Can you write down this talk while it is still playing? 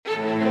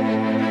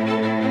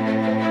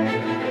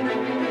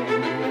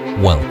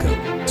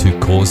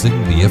Causing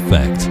the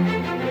Effect,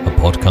 a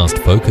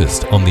podcast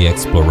focused on the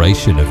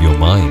exploration of your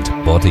mind,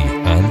 body,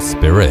 and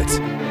spirit.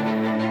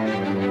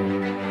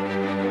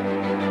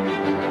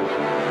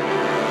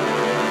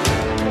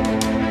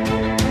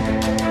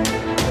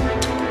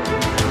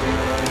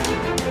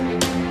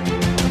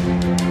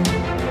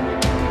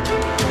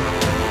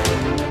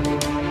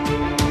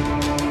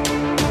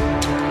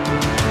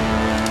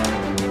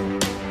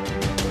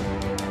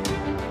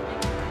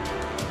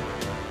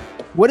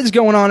 What is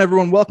going on,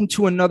 everyone? Welcome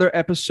to another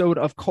episode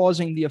of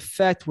Causing the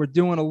Effect. We're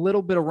doing a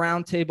little bit of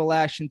roundtable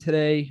action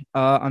today.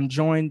 I'm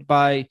joined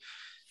by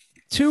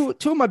two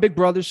of my big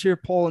brothers here,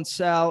 Paul and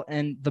Sal,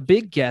 and the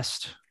big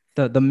guest,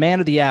 the man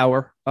of the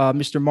hour,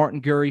 Mr.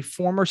 Martin Gurri,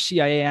 former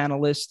CIA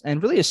analyst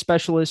and really a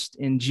specialist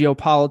in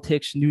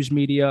geopolitics, news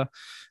media.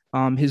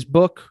 His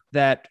book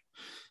that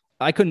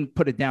I couldn't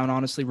put it down,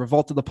 honestly,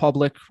 Revolt of the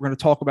Public. We're going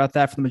to talk about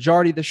that for the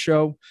majority of the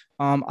show.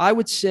 I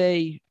would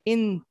say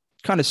in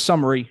kind of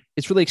summary,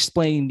 it's really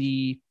explaining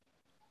the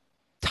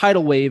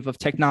tidal wave of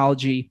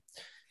technology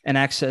and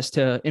access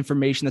to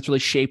information that's really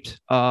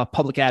shaped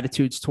public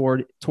attitudes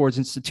towards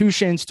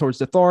institutions, towards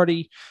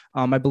authority.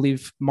 I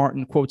believe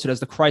Martin quotes it as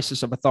the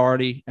crisis of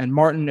authority. And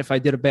Martin, if I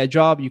did a bad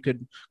job, you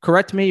could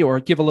correct me or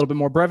give a little bit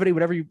more brevity,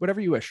 whatever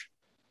you wish.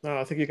 No,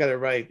 I think you got it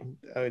right.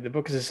 I mean, the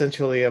book is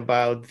essentially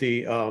about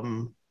the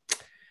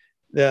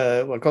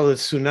what I call it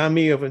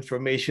tsunami of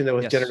information that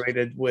was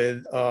generated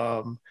with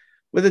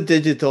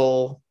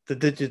the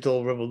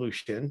digital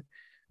revolution.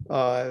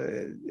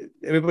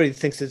 Everybody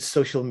thinks it's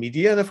social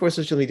media, and of course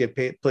social media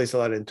plays a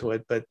lot into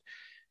it, but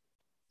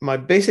my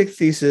basic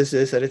thesis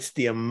is that it's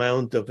the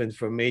amount of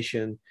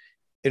information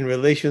in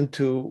relation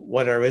to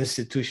what our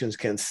institutions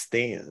can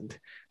stand.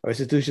 Our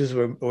institutions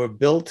were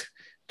built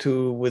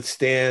to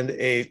withstand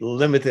a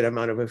limited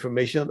amount of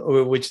information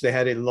over which they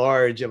had a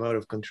large amount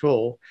of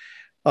control.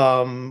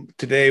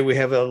 Today we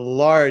have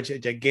a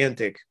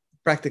gigantic,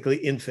 practically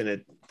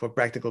infinite for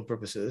practical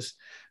purposes,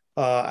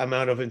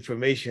 amount of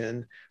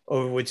information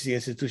over which the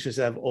institutions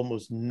have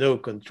almost no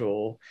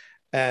control.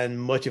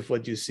 And much of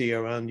what you see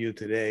around you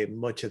today,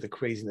 much of the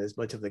craziness,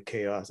 much of the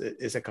chaos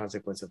is a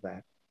consequence of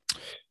that.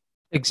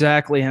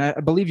 Exactly. And I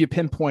believe you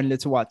pinpointed it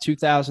to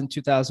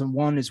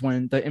 2001 is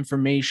when the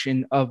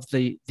information of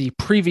the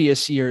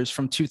previous years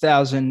from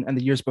 2000 and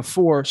the years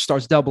before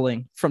starts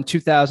doubling from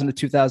 2000 to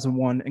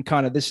 2001. And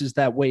kind of this is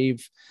that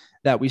wave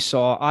that we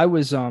saw. I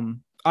was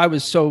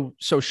so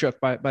shook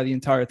by the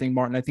entire thing,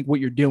 Martin. I think what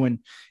you're doing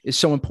is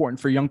so important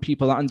for young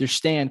people to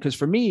understand. Because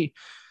for me,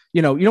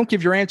 you don't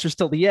give your answers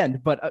till the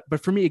end, but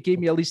for me, it gave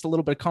me at least a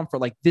little bit of comfort.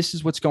 Like, this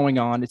is what's going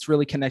on. It's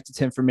really connected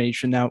to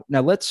information. Now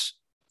let's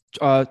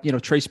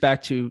trace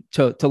back to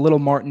little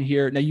Martin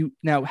here.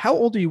 Now, how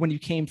old are you when you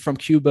came from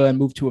Cuba and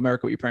moved to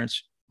America with your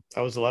parents?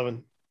 I was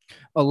 11.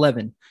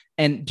 11.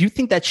 And do you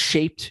think that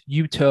shaped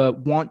you to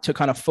want to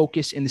kind of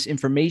focus in this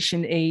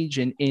information age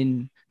and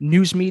in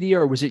news media,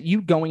 or was it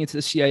you going into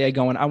the CIA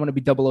going, I want to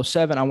be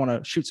 007, I want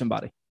to shoot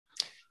somebody?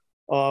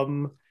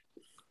 Well,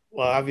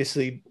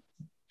 obviously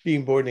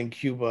being born in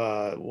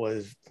Cuba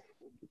was,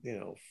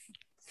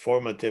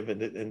 formative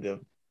in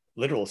the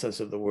literal sense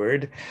of the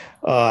word.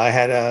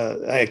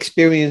 I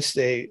experienced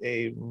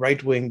a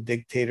right-wing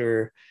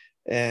dictator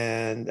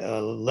and a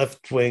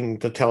left-wing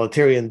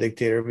totalitarian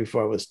dictator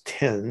before I was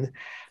 10.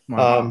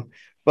 Wow.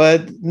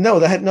 But no,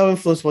 that had no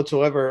influence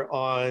whatsoever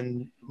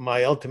on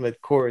my ultimate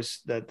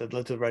course that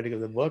led to the writing of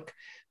the book,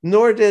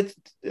 nor did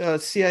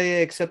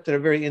CIA, except in a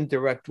very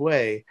indirect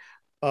way.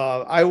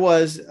 I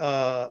was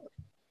a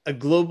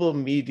global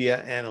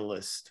media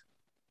analyst,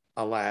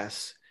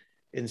 alas,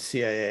 in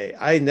CIA.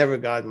 I never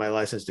got my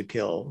license to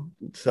kill.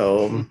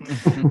 So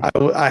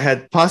I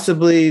had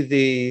possibly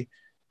the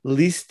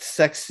least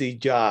sexy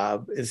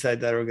job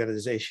inside that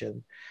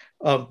organization.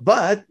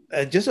 But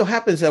it just so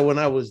happens that when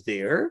I was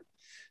there,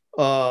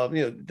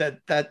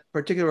 that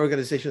particular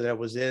organization that I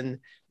was in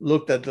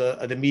looked at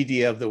the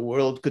media of the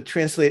world, could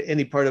translate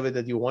any part of it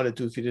that you wanted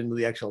to if you didn't know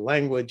the actual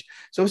language.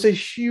 So it was a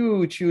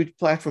huge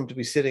platform to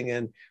be sitting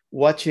in,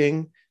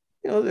 watching,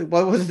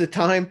 what was at the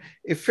time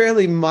a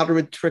fairly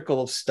moderate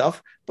trickle of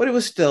stuff, but it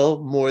was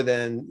still more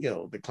than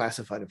the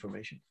classified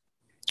information.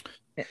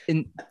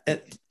 And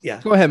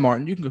go ahead,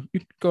 Martin. You can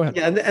go ahead.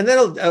 Yeah, and then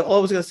all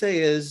I was going to say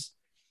is,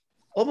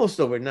 almost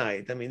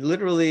overnight, I mean,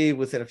 literally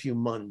within a few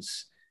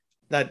months,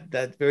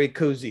 that very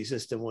cozy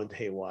system went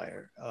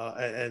haywire,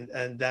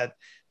 and that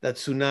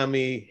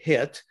tsunami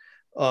hit.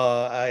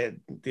 The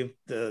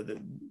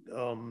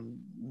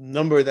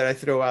number that I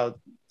throw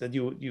out that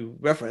you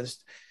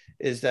referenced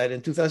is that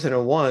in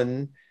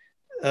 2001,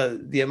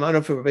 the amount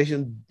of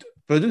information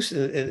produced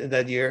in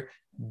that year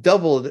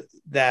doubled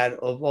that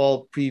of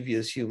all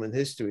previous human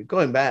history,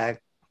 going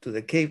back to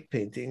the cave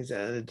paintings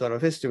and the dawn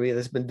of history, and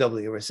it's been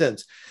doubling ever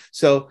since.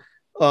 So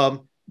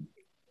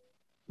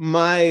when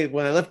I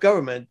left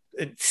government,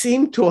 it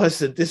seemed to us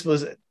that this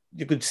was,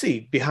 you could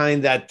see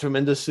behind that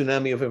tremendous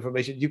tsunami of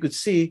information, you could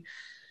see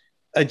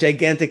a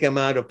gigantic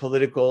amount of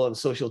political and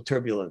social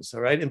turbulence,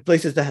 all right, in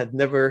places that had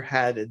never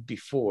had it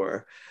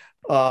before.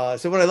 So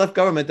when I left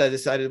government, I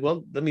decided,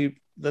 well, let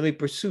me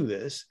pursue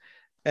this.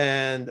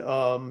 And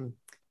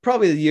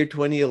probably the year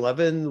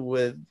 2011,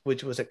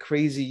 which was a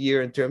crazy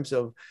year in terms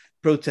of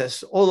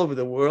protests all over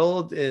the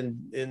world,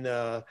 in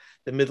the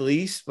Middle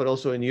East, but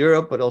also in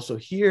Europe, but also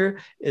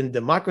here in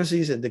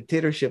democracies and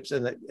dictatorships.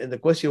 And the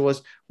question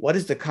was, what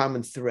is the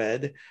common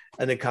thread?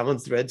 And the common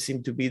thread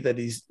seemed to be that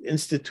these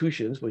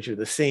institutions, which are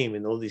the same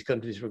in all these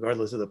countries,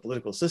 regardless of the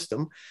political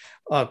system,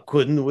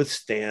 couldn't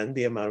withstand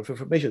the amount of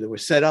information. They were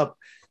set up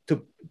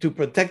to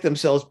protect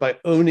themselves by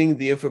owning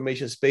the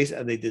information space,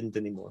 and they didn't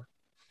anymore.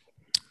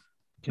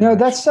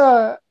 That's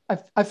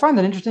I find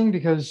that interesting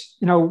because,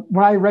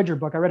 when I read your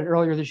book, I read it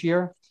earlier this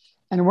year.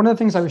 And one of the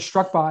things I was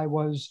struck by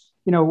was,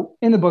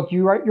 in the book,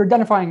 you're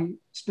identifying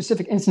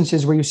specific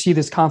instances where you see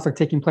this conflict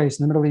taking place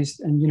in the Middle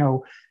East and,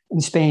 in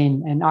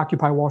Spain and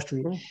Occupy Wall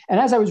Street. Mm-hmm. And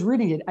as I was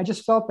reading it, I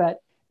just felt that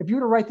if you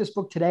were to write this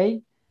book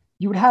today,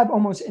 you would have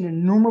almost an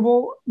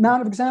innumerable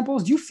amount of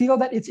examples. Do you feel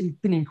that it's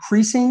been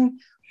increasing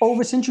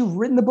since you've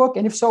written the book?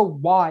 And if so,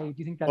 why do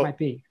you think that might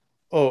be?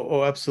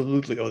 Oh,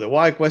 absolutely. The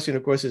why question,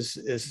 of course,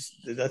 is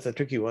that's a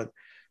tricky one.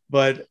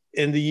 But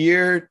in the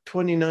year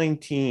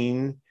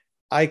 2019,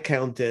 I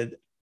counted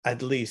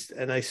at least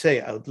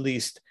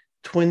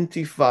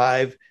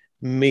 25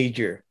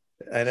 major,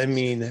 and I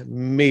mean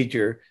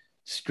major,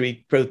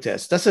 street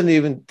protests. Doesn't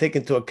even take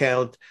into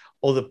account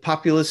all the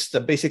populists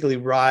that basically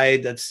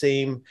ride that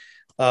same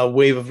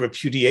wave of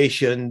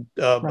repudiation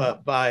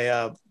right.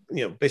 by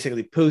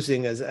basically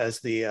posing as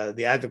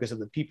the advocates of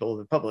the people,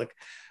 the public.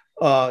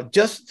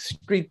 Just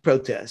street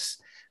protests.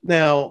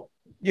 Now,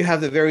 you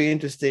have the very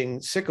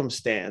interesting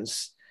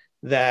circumstance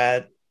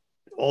that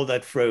all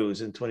that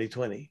froze in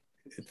 2020.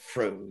 It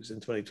froze in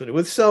 2020,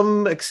 with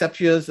some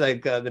exceptions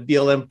like the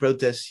BLM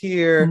protests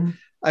here, mm-hmm.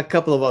 a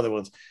couple of other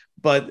ones.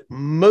 But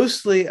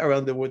mostly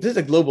around the world, this is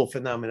a global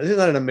phenomenon. This is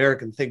not an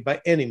American thing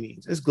by any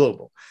means. It's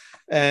global.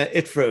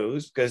 It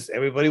froze because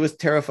everybody was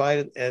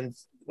terrified and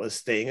was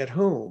staying at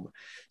home.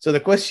 So the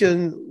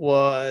question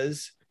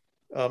was,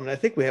 and I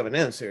think we have an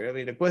answer. I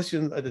mean, the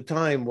question at the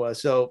time was,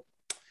 so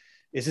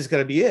is this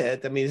going to be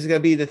it? I mean, is it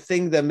going to be the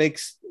thing that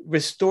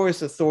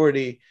restores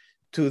authority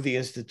to the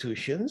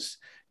institutions?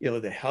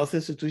 The health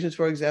institutions,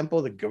 for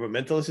example, the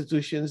governmental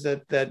institutions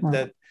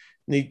that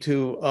need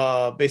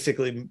to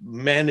basically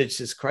manage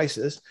this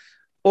crisis,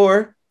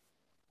 or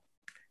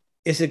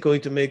is it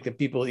going to make the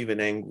people even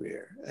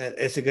angrier?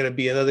 Is it going to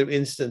be another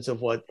instance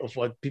of what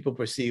people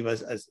perceive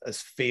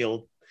as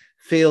failed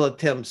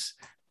attempts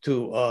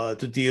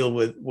to deal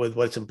with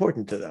what's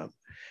important to them?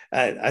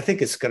 I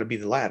think it's going to be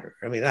the latter.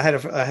 I mean, I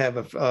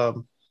have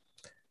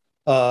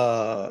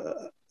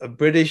a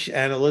British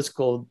analyst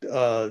called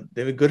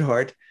David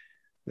Goodhart,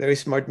 very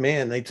smart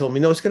man. They told me,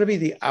 no, it's going to be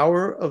the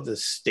hour of the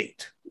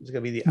state. It's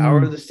going to be the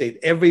hour of the state.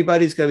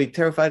 Everybody's going to be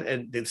terrified,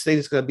 and the state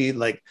is going to be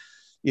like,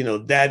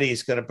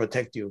 daddy's going to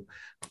protect you.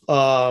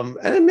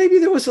 And maybe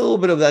there was a little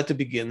bit of that to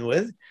begin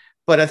with,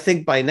 but I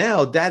think by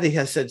now, daddy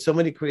has said so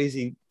many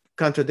crazy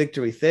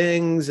contradictory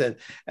things and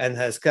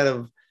has kind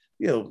of,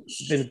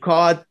 been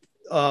caught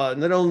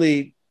not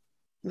only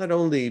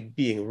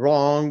being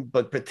wrong,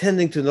 but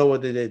pretending to know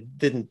what they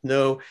didn't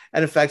know.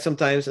 And in fact,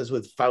 sometimes, as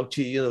with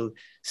Fauci,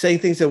 saying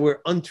things that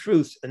were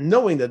untruths and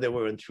knowing that they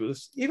were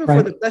untruths, even right.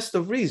 for the best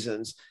of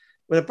reasons.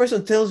 When a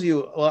person tells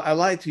you, well, I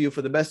lied to you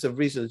for the best of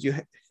reasons, you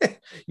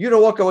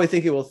don't walk away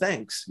thinking, well,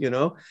 thanks, you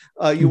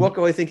walk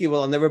away thinking,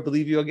 well, I'll never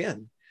believe you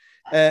again.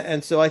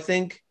 And so I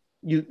think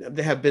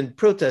there have been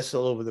protests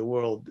all over the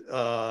world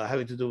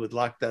having to do with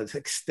lockdowns,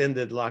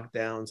 extended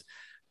lockdowns,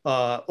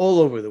 all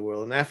over the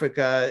world, in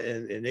Africa,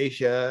 in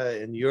Asia,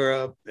 in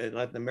Europe, in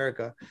Latin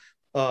America,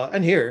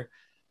 and here.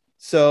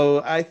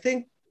 So I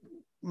think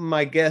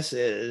my guess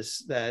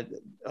is that,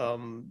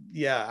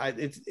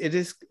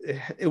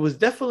 it was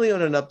definitely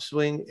on an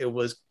upswing. It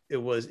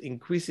was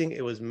increasing.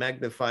 It was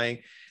magnifying.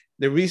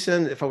 The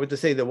reason, if I were to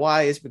say the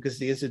why, is because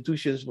the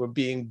institutions were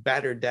being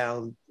battered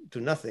down to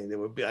nothing. They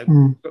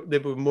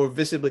were more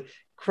visibly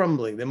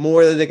crumbling. The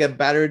more that they got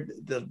battered,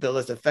 the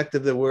less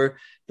effective they were,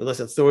 the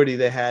less authority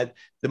they had,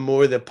 the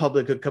more the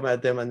public could come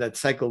at them, and that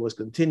cycle was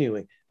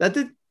continuing. That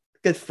did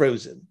get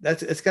frozen.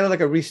 It's kind of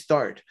like a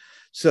restart.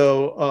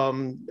 So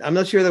I'm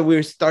not sure that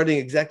we're starting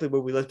exactly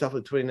where we left off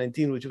with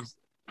 2019, which was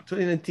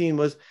 2019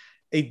 was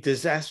a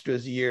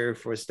disastrous year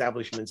for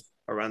establishments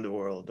around the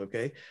world.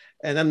 Okay.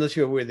 And I'm not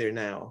sure we're there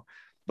now,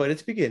 but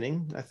it's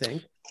beginning, I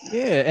think.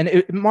 Yeah.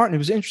 And Martin, it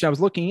was interesting. I was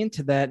looking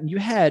into that, and you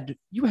had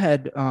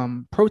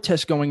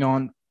protests going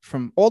on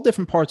from all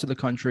different parts of the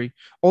country,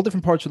 all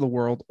different parts of the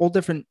world, all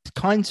different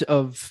kinds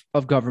of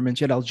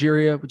governments. You had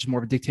Algeria, which is more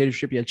of a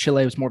dictatorship. You had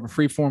Chile, which was more of a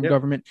free-form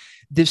government.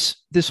 This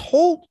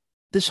whole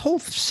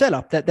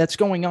setup that's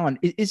going on,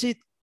 is it,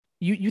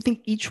 you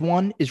think each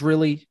one is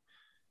really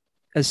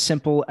as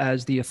simple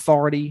as the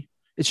authority?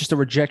 It's just a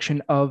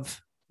rejection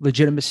of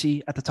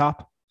legitimacy at the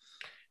top?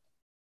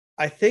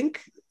 I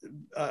think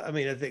I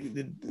mean, I think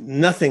that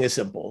nothing is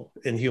simple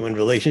in human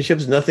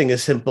relationships. Nothing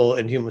is simple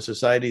in human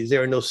societies.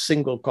 There are no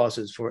single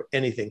causes for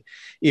anything.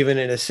 Even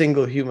in a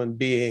single human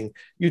being,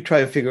 you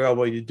try to figure out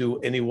why you do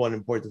any one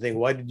important thing.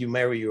 Why did you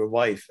marry your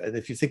wife? And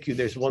if you think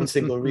there's one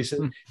single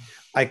reason,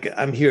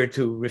 I'm here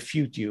to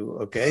refute you.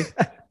 Okay.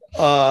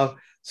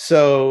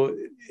 So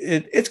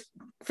it's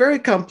very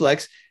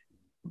complex.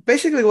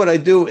 Basically, what I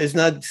do is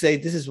not say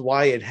this is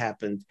why it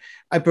happened.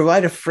 I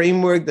provide a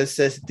framework that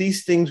says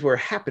these things were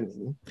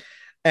happening.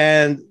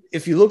 And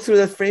if you look through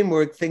that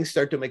framework, things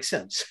start to make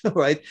sense,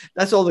 right?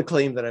 That's all the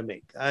claim that I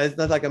make. It's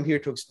not like I'm here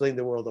to explain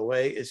the world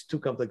away. It's too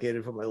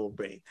complicated for my little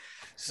brain.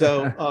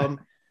 So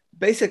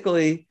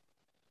basically,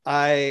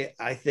 I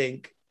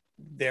think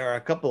there are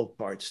a couple of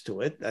parts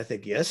to it. I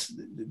think, yes,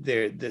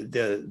 the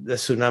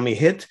tsunami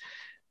hit.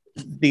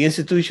 The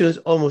institutions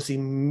almost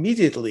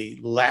immediately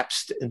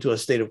lapsed into a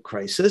state of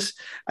crisis.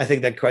 I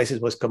think that crisis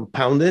was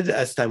compounded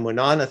as time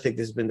went on. I think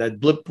there's been that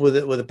blip with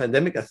the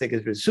pandemic. I think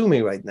it's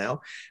resuming right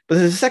now. But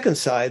there's a second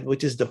side,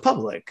 which is the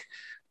public.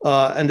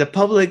 And the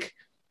public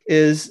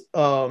is,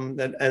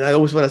 and I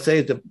always want to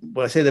say,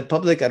 when I say the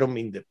public, I don't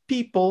mean the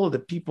people. The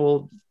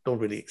people don't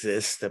really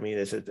exist. I mean,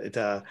 it's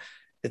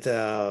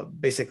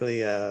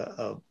basically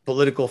a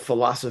political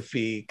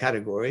philosophy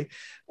category.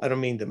 I don't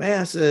mean the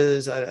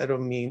masses. I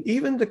don't mean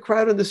even the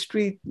crowd on the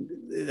street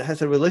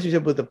has a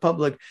relationship with the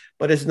public,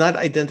 but it's not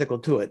identical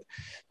to it.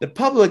 The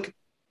public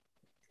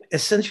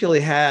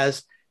essentially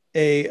has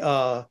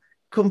a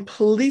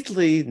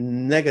completely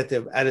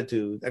negative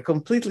attitude, has been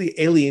completely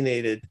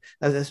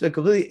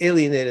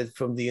alienated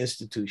from the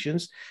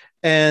institutions.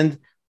 And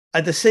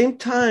at the same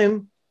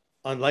time,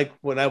 unlike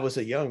when I was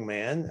a young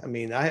man, I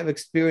mean, I have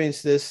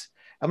experienced this.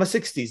 I'm a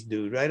 60s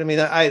dude, right? I mean,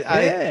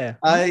 I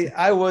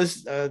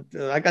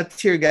got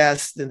tear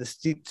gassed in the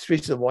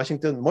streets of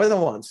Washington more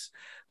than once.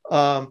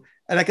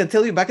 And I can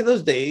tell you back in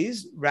those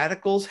days,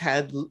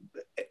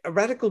 a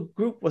radical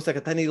group was like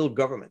a tiny little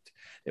government.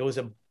 There was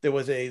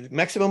a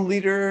maximum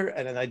leader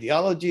and an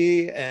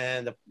ideology,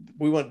 and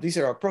these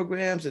are our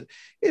programs, and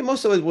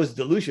most of it was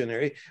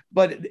delusionary,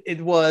 but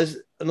it was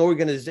an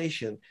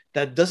organization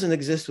that doesn't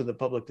exist with the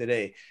public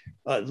today.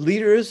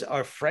 Leaders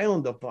are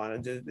frowned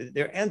upon.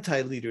 They're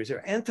anti-leaders.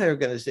 They're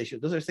anti-organization.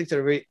 Those are things that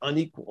are very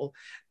unequal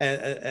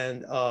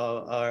and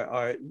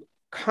are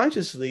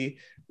consciously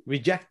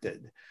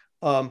rejected.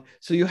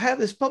 So you have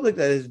this public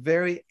that is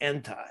very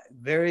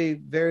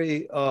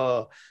very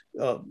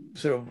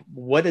sort of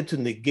wedded to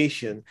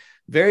negation,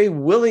 very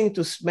willing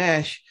to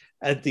smash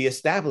at the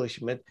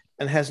establishment,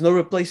 and has no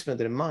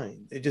replacement in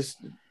mind.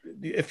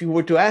 If you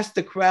were to ask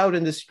the crowd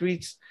in the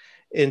streets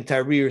in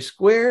Tahrir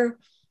Square,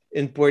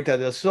 in Puerta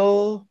del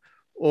Sol,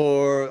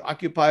 or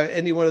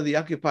any one of the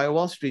Occupy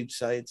Wall Street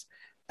sites,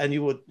 and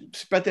you would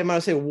spread them out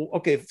and say, well,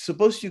 okay,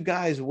 suppose you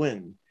guys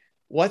win.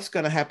 What's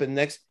going to happen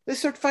next? They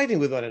start fighting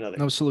with one another.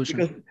 No solution.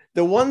 Because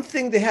the one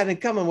thing they had in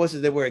common was that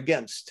they were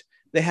against.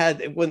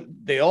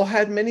 They all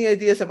had many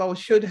ideas about what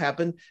should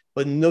happen,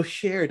 but no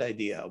shared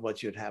idea of what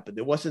should happen.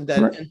 There wasn't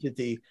that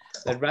entity,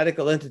 that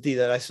radical entity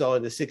that I saw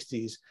in the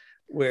 60s,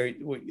 where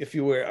if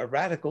you were a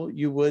radical,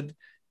 you would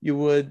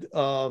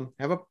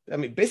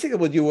basically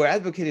what you were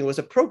advocating was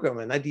a program,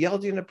 an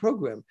ideology and a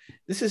program.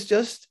 This is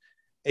just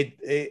an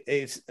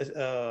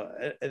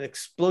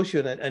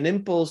explosion, an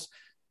impulse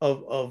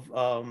of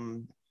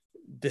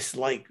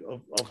dislike,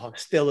 of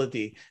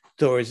hostility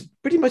towards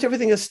pretty much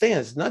everything that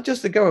stands, not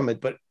just the government,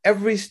 but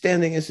every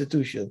standing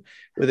institution,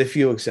 with a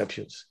few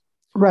exceptions.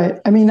 Right.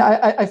 I mean,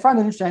 I find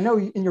it interesting. I know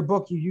in your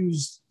book you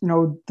use,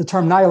 the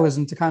term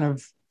nihilism to kind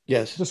of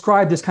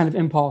describe this kind of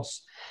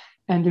impulse.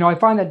 And, I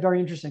find that very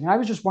interesting. And I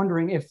was just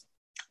wondering if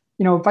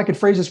I could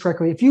phrase this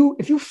correctly, if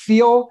you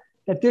feel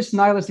that this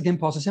nihilistic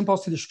impulse, this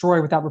impulse to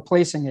destroy without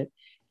replacing it,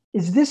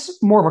 is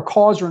this more of a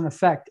cause or an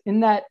effect in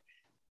that,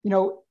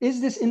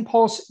 is this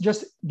impulse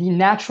just the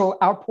natural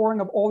outpouring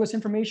of all this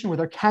information where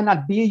there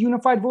cannot be a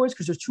unified voice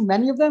because there's too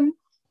many of them?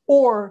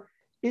 Or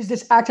is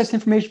this access to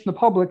information from the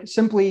public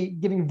simply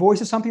giving voice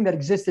to something that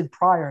existed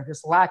prior,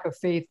 this lack of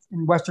faith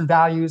in Western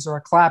values or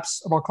a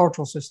collapse of our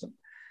cultural system?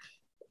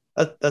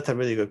 That's a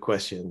really good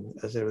question.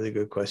 That's a really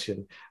good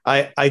question.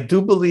 I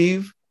do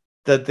believe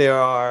that there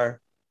are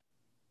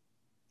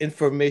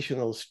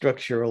informational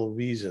structural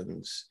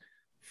reasons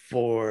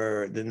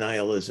for the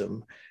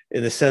nihilism,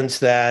 in the sense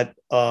that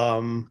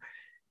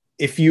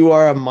if you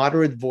are a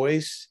moderate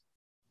voice,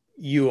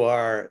 you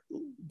are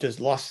just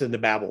lost in the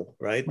babble,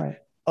 right?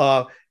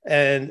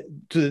 And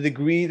to the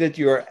degree that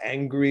you are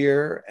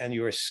angrier and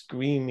you are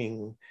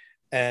screaming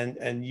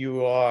and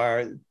you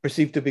are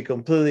perceived to be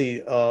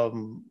completely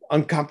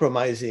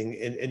uncompromising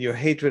in your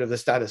hatred of the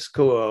status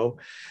quo,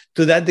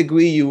 to that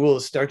degree, you will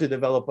start to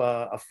develop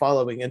a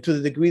following. And to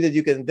the degree that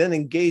you can then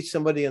engage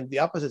somebody on the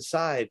opposite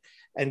side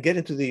and get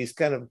into these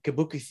kind of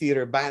kabuki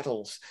theater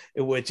battles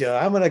in which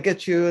I'm going to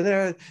get you, and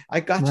there I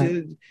got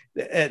you.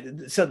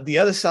 And so the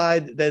other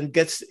side then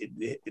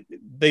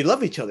they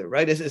love each other,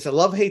 right? It's a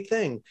love-hate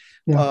thing.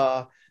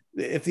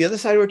 if the other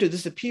side were to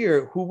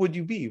disappear, who would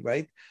you be,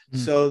 right?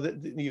 So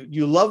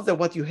you love that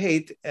what you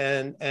hate,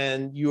 and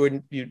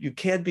you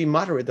can't be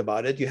moderate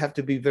about it. You have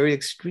to be very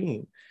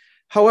extreme.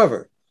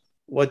 However,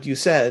 what you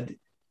said,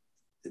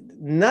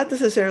 not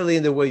necessarily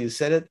in the way you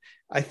said it,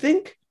 I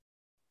think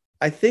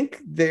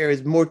there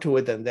is more to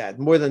it than that,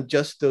 more than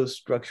just those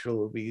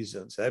structural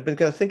reasons. I've been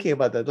kind of thinking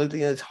about that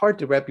lately, and it's hard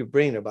to wrap your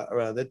brain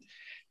around it.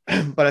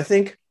 But I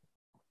think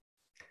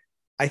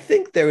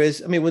there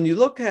is, I mean, when you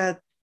look at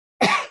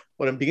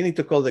what I'm beginning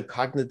to call the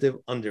cognitive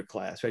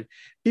underclass, right?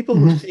 People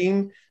who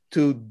seem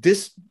to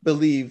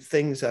disbelieve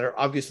things that are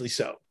obviously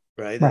so,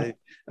 right? I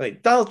mean,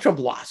 Donald Trump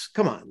lost.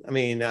 Come on. I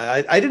mean,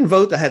 I didn't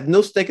vote. I had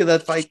no stake in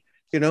that fight,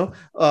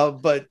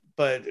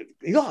 but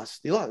he lost.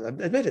 He lost. I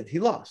admit it. He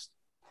lost.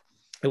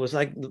 It was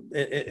like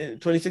in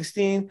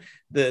 2016,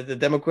 the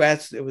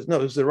Democrats, it was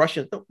the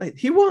Russians. No,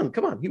 he won.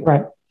 Come on, he won.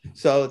 Right.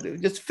 So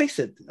just face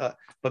it.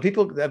 But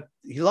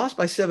he lost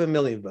by 7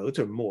 million votes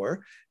or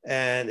more.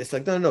 And it's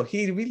like, no,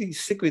 he really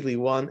secretly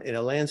won in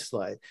a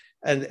landslide.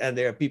 And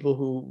there are people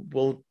who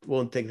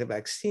won't take the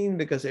vaccine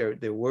because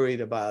they're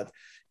worried about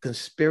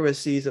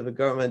conspiracies of the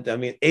government. I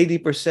mean,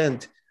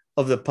 80%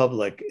 of the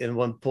public in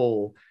one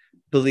poll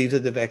believe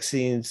that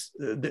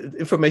the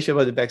information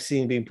about the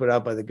vaccine being put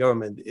out by the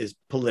government is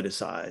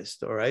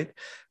politicized. All right.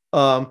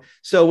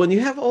 So when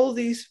you have all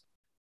these,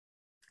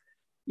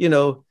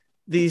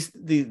 this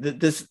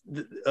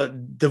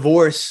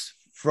divorce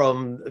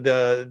from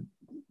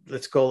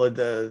let's call it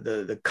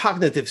the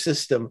cognitive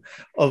system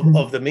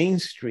of the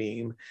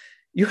mainstream,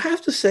 you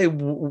have to say,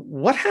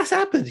 what has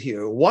happened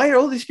here? Why are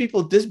all these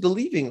people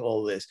disbelieving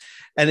all this?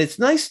 And it's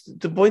nice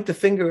to point the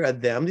finger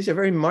at them. These are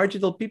very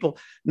marginal people.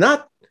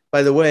 Not,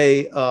 by the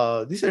way,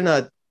 these are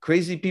not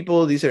crazy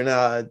people. These are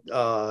not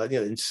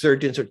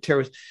insurgents or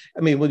terrorists. I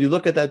mean, when you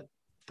look at that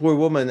poor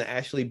woman,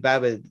 Ashley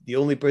Babbitt, the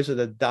only person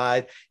that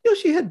died,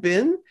 she had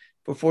been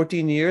for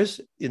 14 years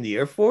in the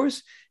Air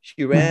Force.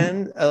 She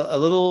ran a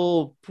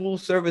little pool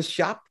service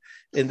shop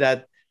in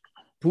that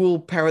pool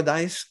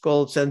paradise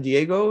called San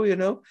Diego,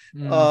 and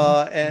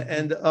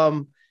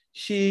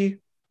she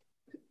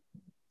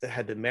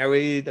had been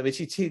married. I mean,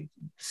 she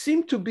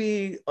seemed to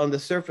be on the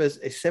surface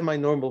a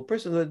semi-normal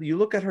person. You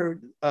look at her,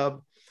 at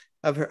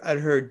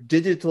her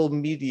digital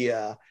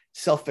media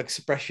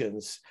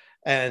self-expressions,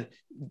 and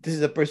this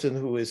is a person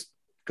who is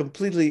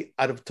completely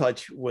out of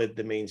touch with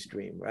the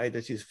mainstream, right?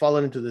 That she's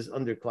fallen into this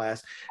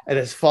underclass and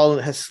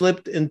has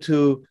slipped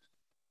into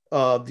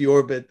the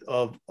orbit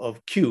of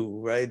Q,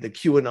 right? The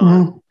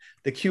QAnon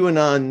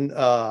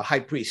high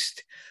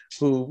priest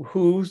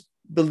who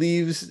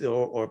believes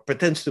or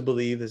pretends to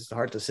believe, it's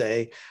hard to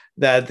say,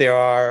 that there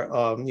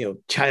are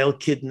child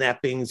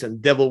kidnappings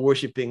and devil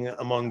worshiping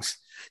amongst,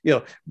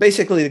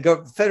 basically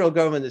the federal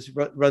government is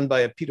run by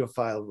a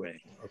pedophile ring.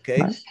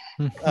 Okay,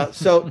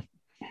 so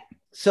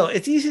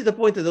it's easy to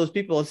point to those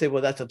people and say,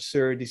 well, that's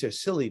absurd. These are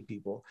silly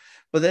people.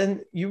 But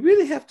then you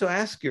really have to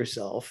ask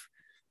yourself,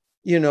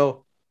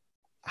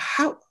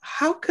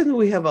 how can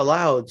we have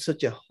allowed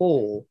such a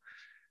hole,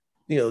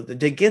 the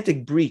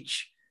gigantic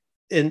breach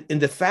in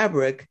the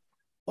fabric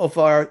of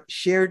our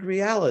shared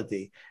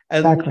reality?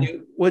 And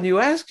exactly. when you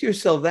ask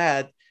yourself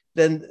that,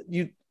 then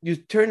you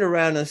turn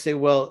around and say,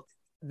 well,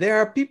 there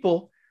are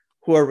people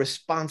who are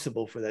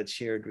responsible for that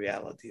shared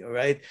reality. All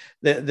right.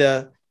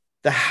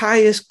 The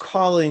highest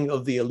calling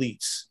of the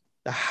elites,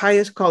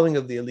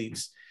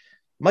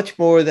 much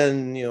more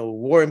than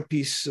War and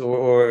Peace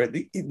or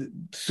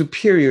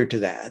superior to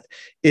that,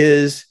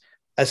 is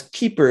as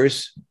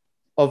keepers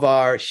of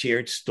our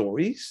shared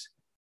stories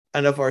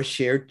and of our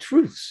shared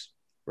truths,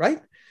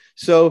 right?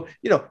 So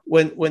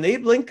when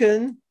Abe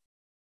Lincoln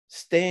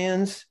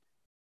stands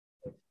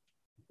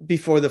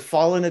before the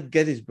fallen at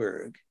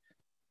Gettysburg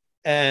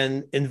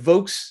and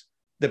invokes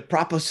the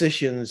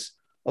propositions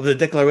of the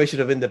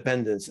Declaration of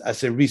Independence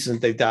as the reason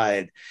they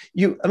died,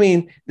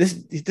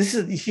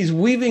 he's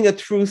weaving a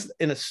truth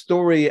in a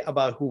story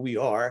about who we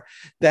are,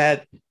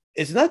 that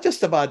it's not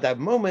just about that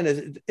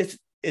moment, it's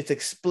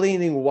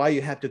explaining why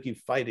you have to keep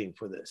fighting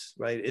for this,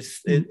 right?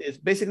 It's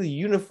basically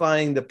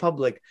unifying the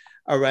public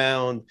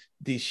around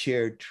these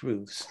shared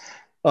truths.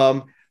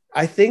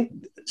 I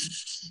think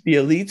the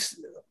elites,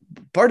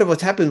 part of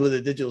what's happened with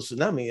the digital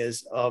tsunami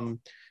is,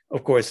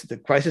 of course, the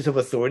crisis of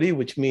authority,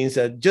 which means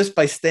that just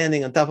by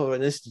standing on top of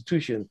an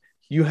institution,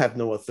 you have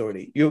no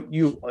authority.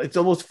 It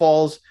almost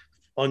falls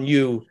on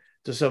you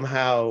to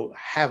somehow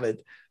have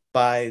it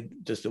by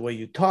just the way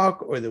you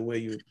talk or the way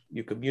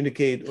you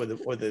communicate or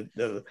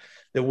the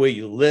way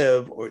you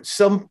live, or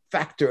some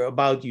factor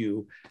about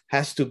you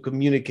has to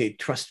communicate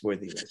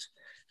trustworthiness.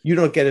 You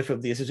don't get it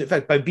from the institution. In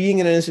fact, by being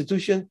in an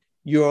institution,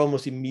 you're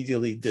almost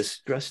immediately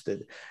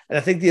distrusted. And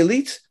I think the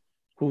elites,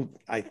 who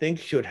I think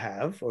should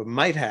have or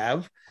might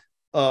have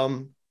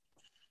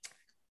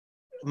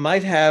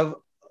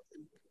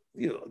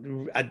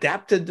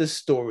adapted the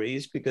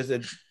stories, because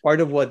part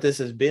of what this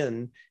has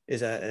been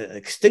is an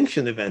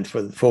extinction event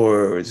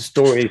for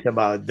stories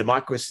about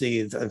democracy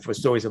and for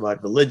stories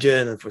about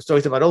religion and for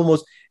stories about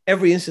almost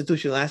every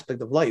institutional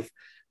aspect of life.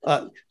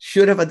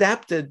 should have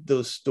adapted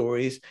those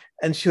stories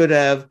and should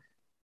have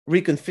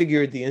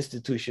reconfigured the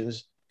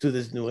institutions to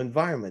this new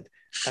environment.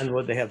 And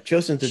what they have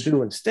chosen to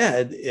do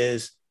instead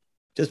is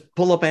just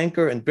pull up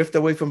anchor and drift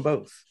away from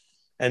both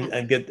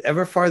and get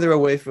ever farther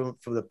away from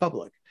the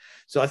public.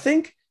 So I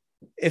think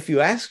if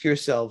you ask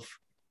yourself,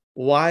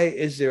 why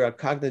is there a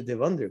cognitive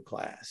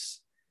underclass?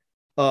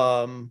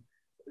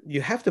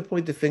 You have to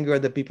point the finger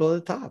at the people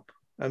at the top.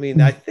 I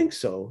mean, I think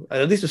so,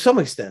 at least to some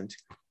extent.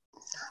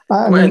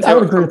 I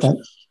would agree with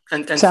that.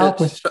 And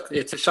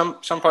to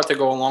some part to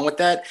go along with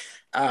that,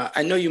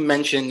 I know you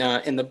mentioned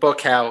in the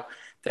book how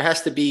there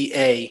has to be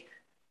a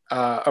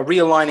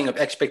realigning of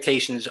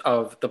expectations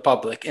of the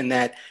public, in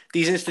that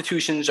these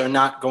institutions are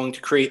not going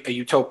to create a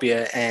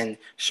utopia, and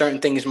certain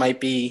things might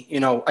be,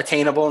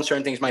 attainable and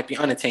certain things might be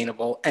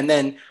unattainable. And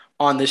then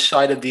on this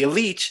side of the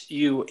elites,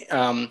 you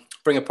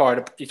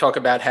you talk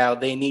about how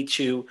they need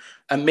to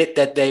admit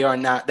that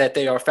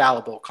they are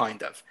fallible,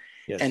 kind of.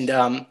 Yes.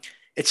 And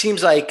it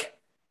seems like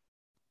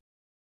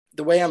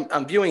the way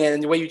I'm viewing it,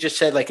 and the way you just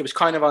said, like, it was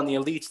kind of on the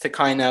elites to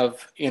kind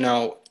of,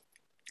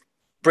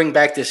 bring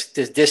back this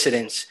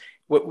dissidence.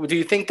 Do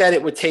you think that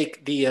it would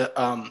take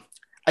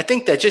I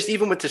think that just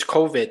even with this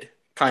COVID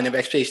kind of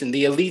expectation,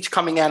 the elites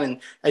coming out and,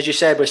 as you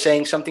said, were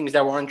saying some things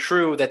that were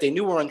untrue, that they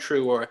knew were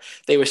untrue, or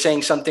they were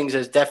saying some things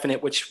as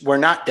definite, which were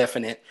not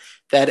definite,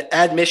 that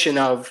admission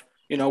of,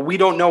 we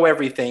don't know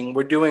everything,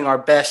 we're doing our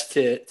best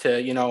to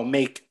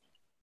make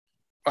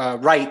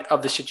right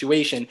of the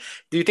situation.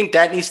 Do you think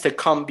that needs to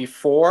come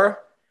before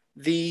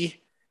that's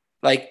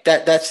like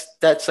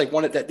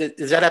one of that?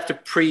 Does that have to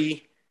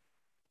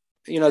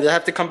they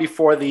have to come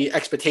before the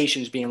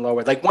expectations being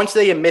lowered? Like, once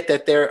they admit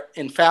that they're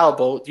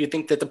infallible, do you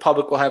think that the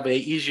public will have a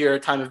easier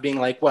time of being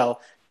like,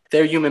 well,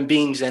 they're human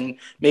beings and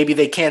maybe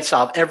they can't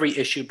solve every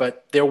issue,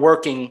 but they're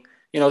working,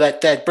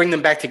 that bring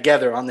them back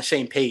together on the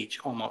same page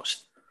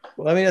almost?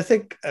 Well, I mean, I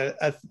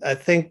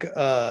think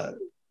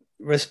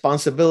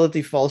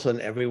responsibility falls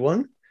on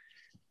everyone.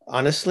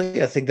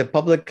 Honestly, I think the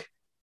public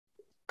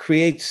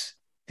creates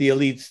the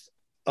elites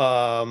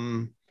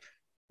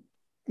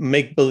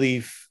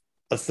make-believe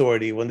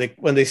authority when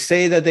they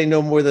say that they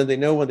know more than they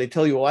know, when they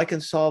tell you, oh, I can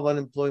solve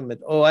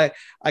unemployment, oh, I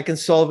can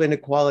solve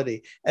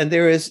inequality. And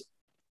there is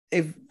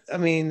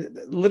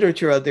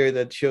literature out there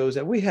that shows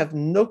that we have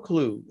no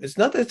clue. It's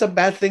not that it's a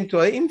bad thing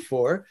to aim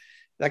for,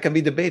 that can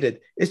be debated.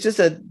 It's just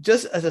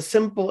as a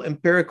simple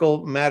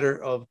empirical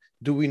matter of,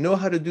 do we know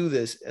how to do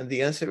this? And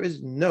the answer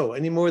is no,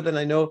 any more than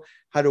I know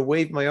how to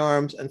wave my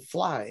arms and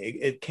fly.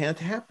 It can't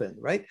happen,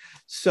 right?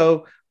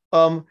 So,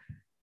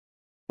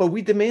 but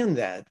we demand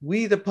that.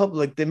 We, the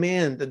public,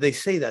 demand that they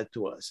say that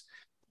to us.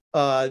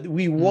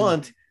 We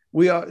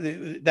are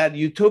that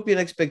utopian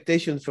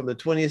expectations from the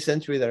 20th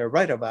century that I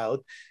write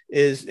about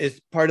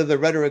is part of the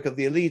rhetoric of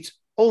the elites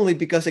only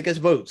because it gets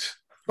votes.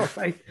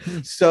 Right.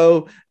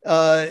 So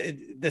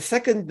the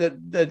second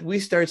that we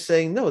start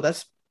saying, no,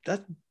 that's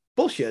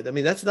bullshit. I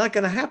mean, that's not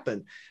going to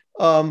happen.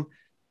 And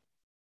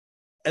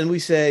we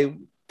say,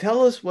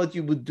 tell us what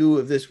you would do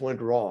if this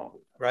went wrong,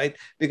 right?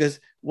 Because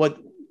what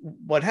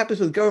happens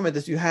with government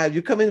is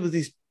you come in with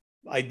these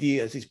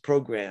ideas, these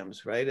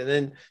programs, right? And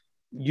then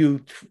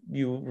you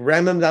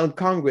ram them down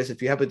Congress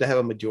if you happen to have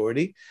a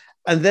majority.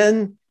 And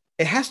then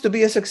it has to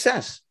be a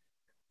success.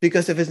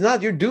 Because if it's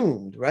not, you're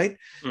doomed, right?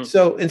 Mm.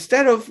 So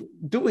instead of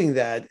doing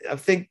that, I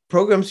think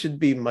programs should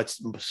be much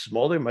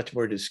smaller, much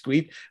more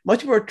discreet,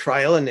 much more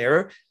trial and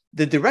error.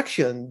 The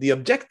direction, the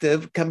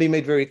objective can be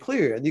made very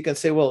clear. And you can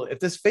say, well,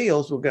 if this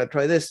fails, we're going to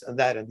try this and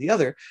that and the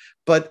other.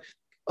 But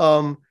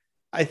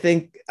I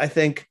think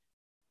the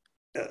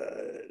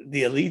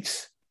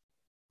elites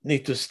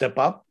need to step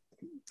up.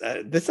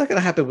 That's not going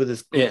to happen with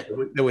this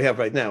that we have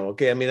right now.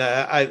 Okay. I mean,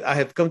 I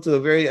have come to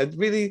I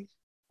really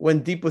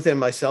went deep within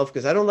myself,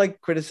 because I don't like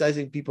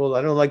criticizing people.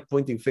 I don't like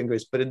pointing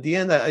fingers. But in the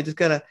end, I just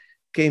kind of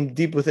came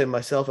deep within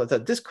myself. I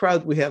thought, this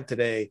crowd we have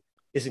today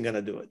isn't going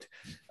to do it.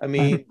 I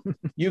mean,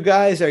 you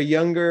guys are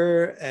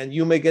younger, and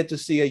you may get to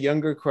see a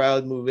younger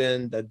crowd move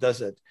in that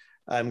does it.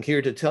 I'm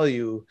here to tell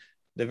you,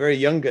 the very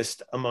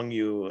youngest among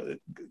you,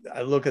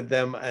 I look at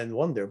them and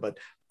wonder. But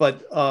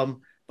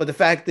the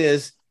fact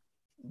is,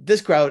 this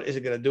crowd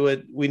isn't going to do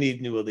it. We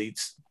need new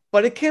elites.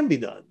 But it can be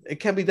done.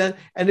 It can be done.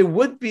 And it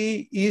would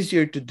be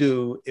easier to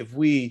do if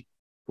we,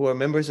 who are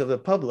members of the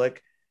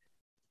public,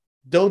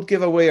 don't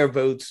give away our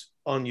votes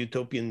on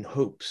utopian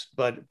hopes,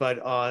 but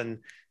on...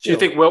 So you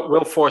think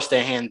we'll force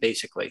their hand,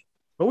 basically?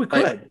 Well, we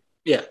could.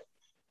 Yeah.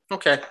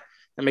 Okay.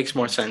 That makes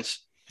more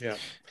sense. Yeah.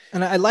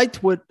 And I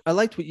liked what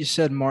you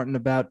said, Martin,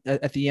 about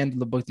at the end of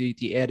the book,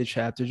 the added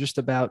chapter, just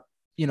about,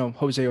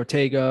 Jose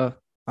Ortega,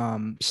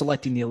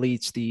 selecting the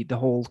elites, the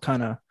whole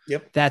kind of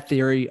that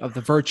theory of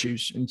the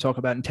virtues. And you talk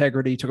about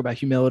integrity, you talk about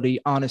humility,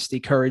 honesty,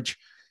 courage.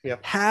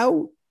 Yep.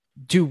 How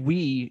do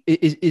we,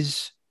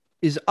 is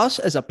us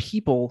as a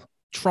people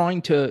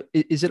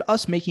is it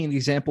us making an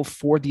example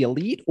for the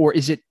elite, or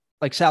is it,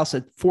 like Sal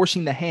said,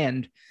 forcing the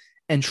hand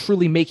and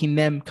truly making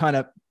them kind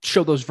of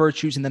show those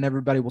virtues, and then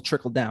everybody will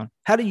trickle down.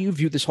 How do you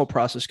view this whole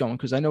process going?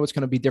 Because I know it's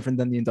going to be different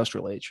than the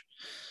industrial age.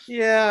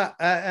 Yeah,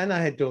 and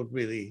I don't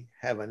really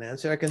have an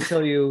answer. I can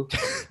tell you,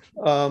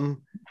 because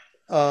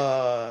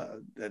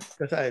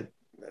I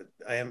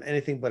am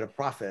anything but a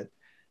prophet.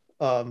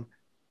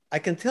 I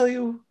can tell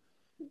you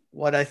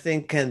what I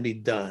think can be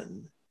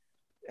done,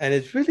 and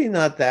it's really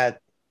not that.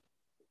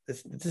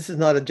 This is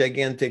not a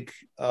gigantic,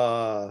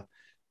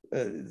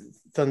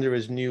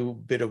 thunderous new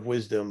bit of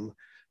wisdom,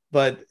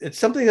 but it's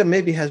something that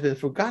maybe has been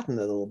forgotten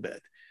a little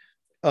bit.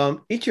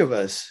 Each of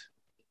us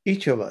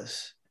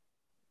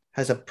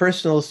has a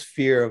personal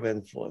sphere of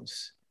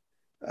influence.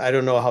 I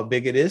don't know how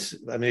big it is.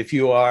 I mean, if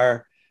you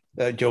are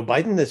Joe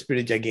Biden, that's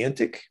pretty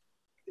gigantic.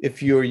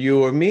 If you're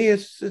you or me,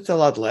 it's a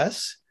lot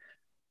less.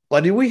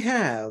 But we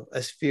have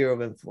a sphere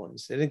of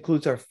influence. It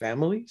includes our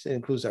families, it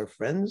includes our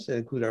friends, it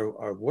includes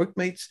our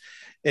workmates,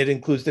 it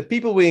includes the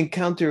people we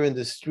encounter in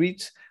the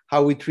streets,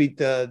 how we treat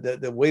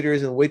the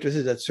waiters and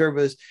waitresses that serve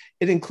us.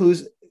 It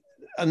includes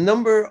a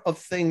number of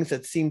things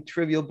that seem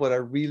trivial, but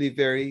are really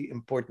very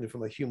important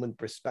from a human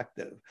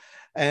perspective.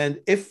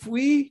 And if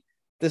we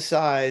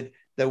decide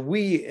that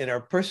we in our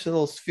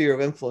personal sphere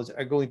of influence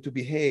are going to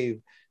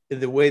behave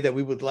in the way that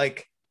we would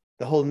like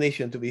the whole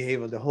nation to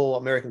behave, or the whole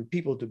American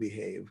people to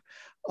behave,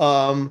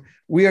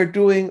 we are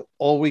doing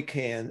all we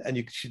can, and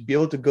you should be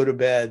able to go to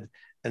bed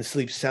and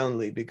sleep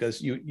soundly because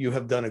you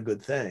have done a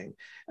good thing.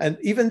 And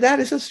even that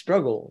is a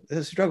struggle. It's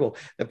a struggle.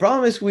 The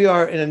problem is we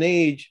are in an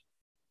age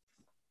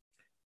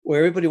where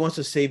everybody wants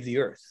to save the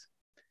earth.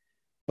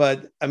 But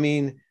I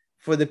mean,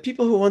 for the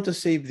people who want to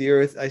save the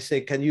earth, I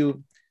say, can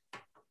you,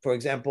 for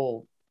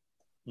example,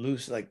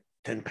 lose like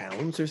 10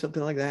 pounds or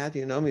something like that?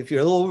 You know, I mean, if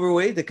you're a little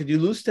overweight, could you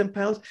lose 10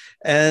 pounds?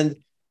 And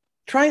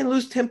try and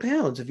lose 10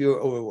 pounds if you're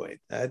overweight.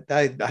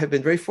 I have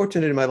been very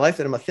fortunate in my life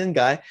that I'm a thin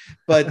guy,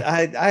 but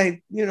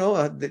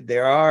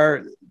there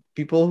are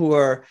people who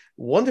are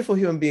wonderful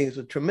human beings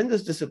with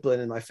tremendous discipline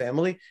in my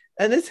family,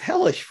 and it's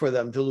hellish for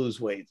them to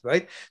lose weight,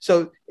 right?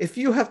 So if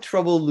you have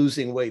trouble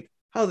losing weight,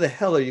 how the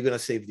hell are you going to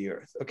save the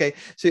earth? Okay.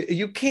 So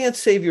you can't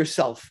save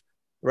yourself,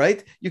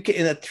 right? You can,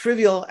 in a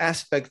trivial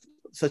aspect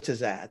such as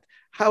that.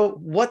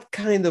 What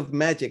kind of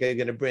magic are you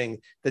going to bring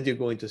that you're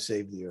going to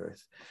save the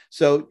earth?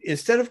 So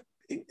instead of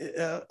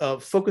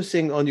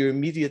focusing on your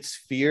immediate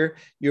sphere,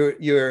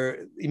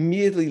 you're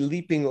immediately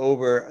leaping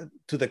over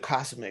to the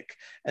cosmic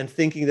and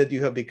thinking that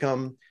you have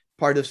become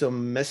part of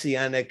some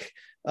messianic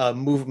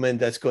movement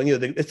that's going.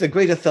 It's the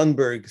Greta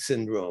Thunberg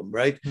syndrome,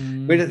 right?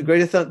 Mm-hmm.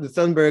 Greta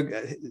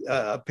Thunberg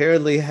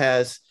apparently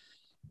has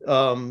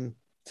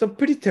some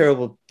pretty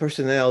terrible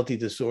personality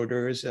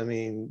disorders. I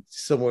mean,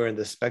 somewhere in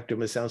the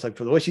spectrum, it sounds like,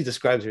 for the way she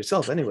describes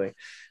herself, anyway.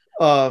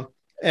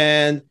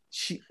 And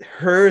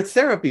her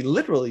therapy,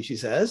 literally, she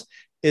says,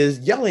 is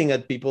yelling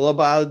at people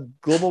about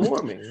global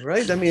warming,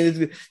 right? I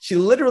mean, she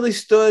literally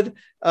stood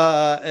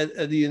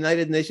at the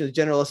United Nations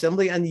General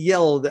Assembly and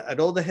yelled at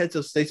all the heads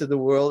of states of the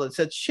world and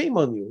said, "Shame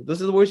on you."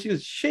 Those are the words she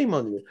used, "Shame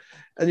on you."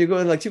 And you're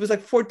going like, she was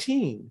like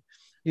 14,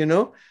 you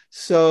know?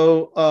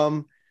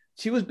 So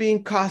she was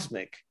being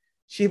cosmic.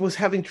 She was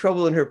having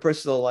trouble in her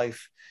personal life.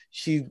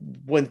 She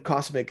went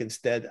cosmic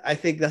instead. I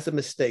think that's a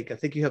mistake. I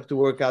think you have to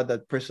work out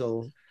that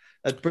personal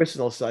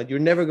side. You're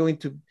never going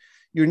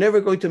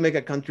to make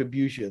a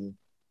contribution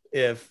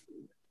if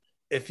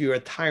you're a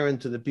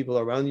tyrant to the people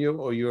around you,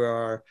 or you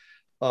are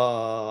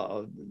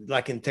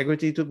lack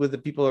integrity with the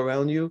people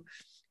around you,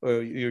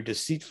 or you're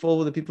deceitful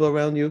with the people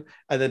around you.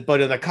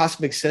 But in a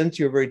cosmic sense,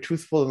 you're very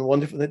truthful and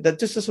wonderful. That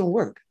just doesn't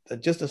work.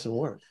 That just doesn't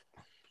work.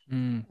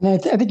 Mm. I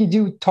think you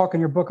do talk in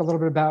your book a little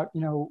bit about,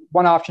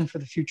 one option for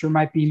the future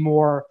might be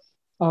more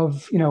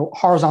of,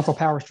 horizontal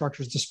power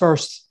structures,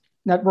 dispersed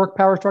network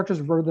power structures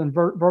rather than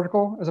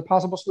vertical as a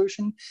possible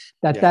solution,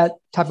 that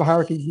type of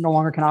hierarchy no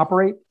longer can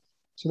operate.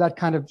 So that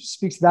kind of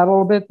speaks to that a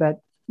little bit, that,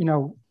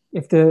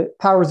 if the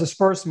power is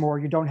dispersed more,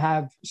 you don't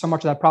have so much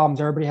of that problem.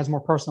 Everybody has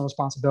more personal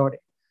responsibility.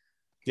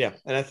 Yeah.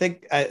 And I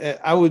think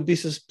I would be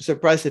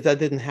surprised if that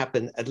didn't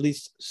happen, at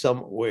least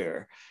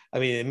somewhere. I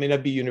mean, it may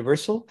not be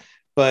universal,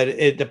 but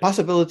the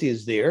possibility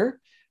is there.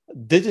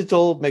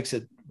 Digital makes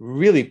it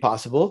really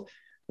possible.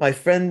 My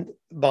friend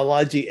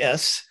Balaji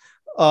S.,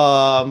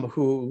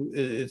 who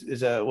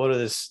is one of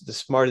the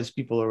smartest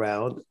people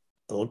around,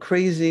 a little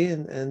crazy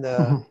and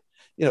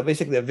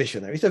basically a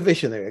visionary. He's a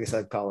visionary, I guess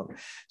I'd call him.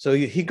 So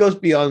he goes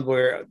beyond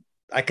where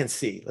I can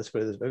see. Let's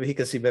put it this way. Maybe he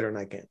can see better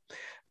than I can.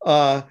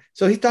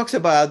 So he talks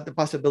about the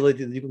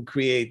possibility that you can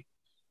create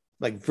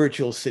like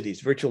virtual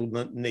cities, virtual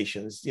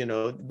nations.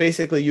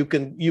 Basically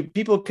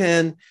people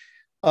can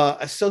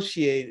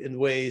associate in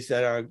ways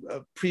that are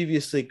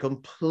previously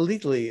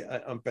completely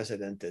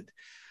unprecedented.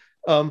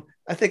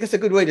 I think it's a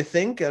good way to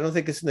think. I don't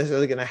think it's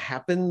necessarily going to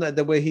happen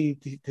the way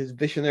his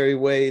visionary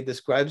way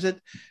describes it.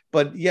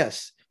 But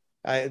yes,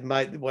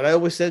 what I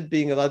always said,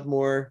 being a lot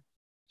more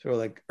sort of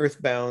like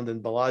earthbound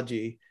and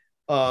Balaji,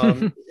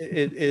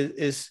 it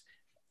is,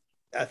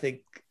 I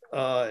think,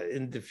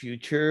 in the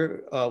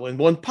future, in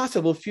one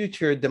possible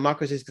future,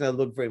 democracy is going to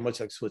look very much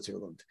like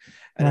Switzerland.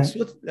 And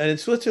in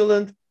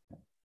Switzerland,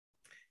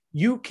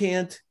 you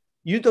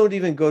don't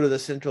even go to the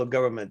central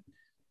government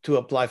to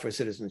apply for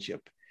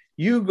citizenship.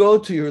 You go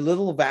to your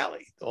little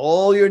valley,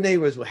 all your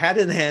neighbors will hat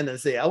in hand and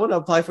say, I want to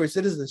apply for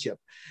citizenship.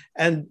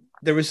 And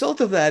the result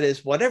of that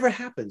is whatever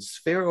happens,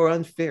 fair or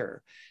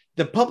unfair,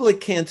 the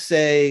public can't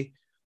say,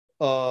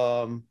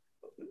 well,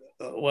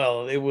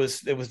 it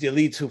was the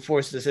elites who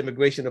forced this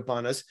immigration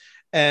upon us.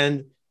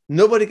 And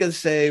nobody can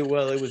say,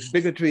 well, it was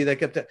bigotry that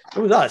kept it. It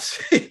was us.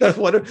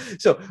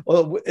 So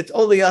it's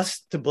only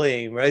us to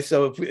blame, right?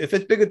 So if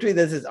it's bigotry,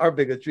 then it's our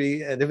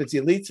bigotry. And if it's the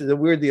elites, then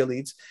we're the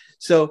elites.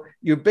 So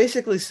you're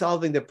basically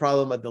solving the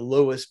problem at the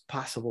lowest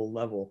possible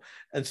level.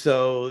 And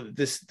so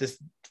this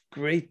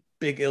great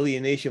big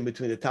alienation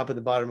between the top and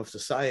the bottom of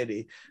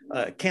society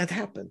can't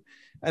happen.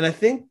 And I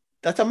think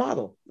that's a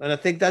model. And I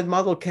think that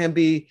model can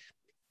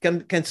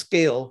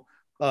scale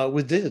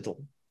with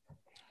digital.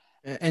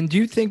 And do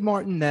you think,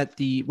 Martin, that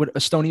what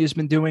Estonia has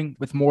been doing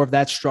with more of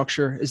that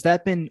structure, has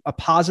that been a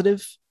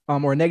positive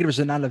or a negative? Is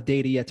there not enough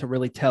data yet to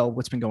really tell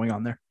what's been going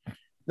on there?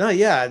 No,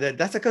 yeah,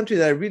 that's a country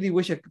that I really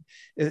wish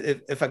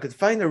if I could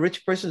find a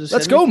rich person to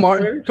let's go,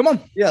 Martin. Come on.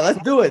 Yeah, let's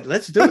do it.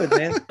 Let's do it,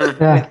 man.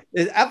 Yeah.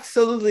 There's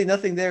absolutely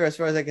nothing there as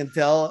far as I can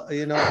tell.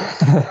 You know,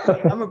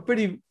 I'm a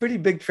pretty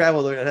big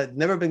traveler and I've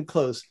never been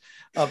close,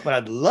 but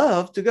I'd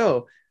love to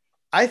go.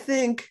 I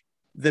think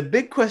the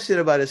big question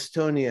about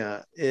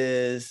Estonia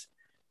is,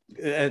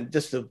 and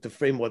just to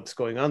frame what's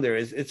going on there,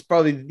 is it's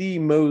probably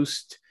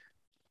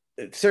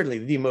certainly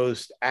the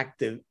most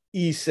active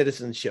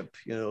e-citizenship,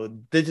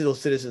 digital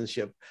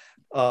citizenship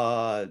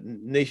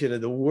nation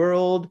in the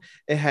world.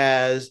 It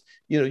has,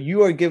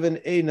 you are given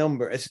a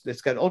number.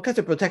 It's got all kinds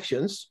of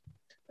protections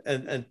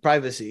and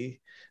privacy.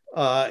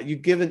 You're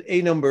given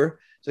a number.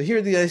 So here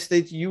in the United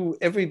States,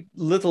 every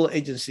little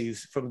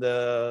agencies from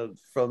the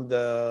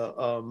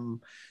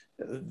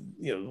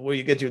where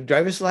you get your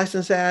driver's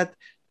license at,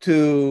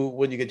 to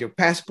when you get your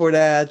passport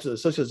at, to the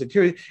Social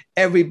Security,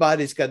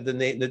 everybody's got the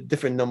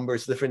different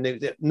numbers, different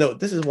names. No,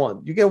 this is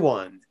one. You get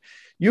one.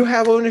 You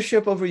have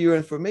ownership over your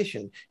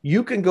information.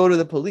 You can go to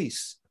the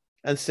police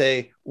and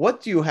say,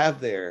 what do you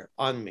have there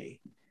on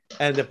me?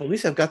 And the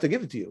police have got to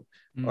give it to you.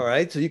 All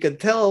right. So you can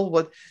tell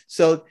what.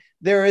 So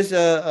there is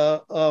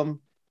a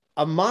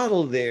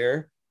model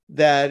there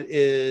that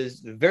is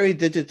very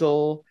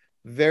digital,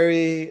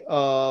 very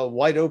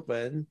wide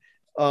open,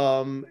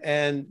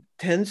 and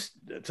tends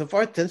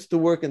to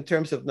work in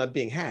terms of not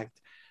being hacked.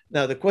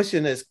 Now the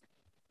question is,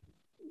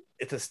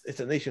 it's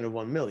a nation of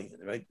 1 million,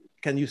 right?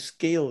 Can you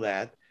scale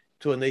that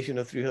to a nation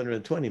of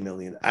 320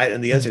 million?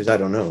 And the answer is I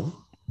don't know.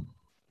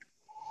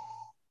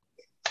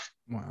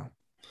 Wow.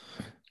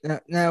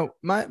 Now,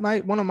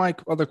 one of my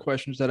other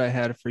questions that I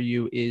had for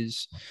you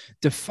is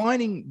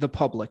defining the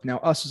public. Now,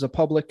 us as a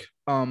public,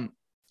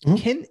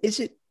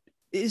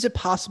 is it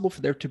possible for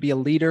there to be a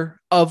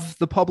leader of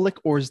the public,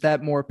 or is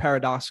that more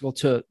paradoxical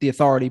to the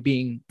authority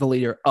being the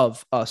leader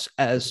of us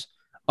as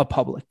a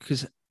public?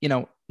 Because,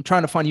 I'm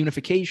trying to find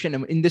unification.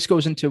 And this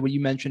goes into what you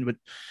mentioned with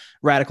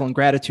radical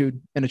ingratitude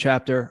in a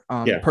chapter,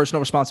 personal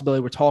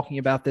responsibility. We're talking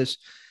about this.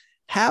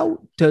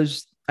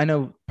 I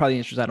know probably the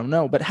answer is I don't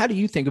know, but how do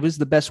you think is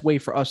the best way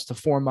for us to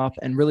form up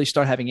and really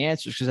start having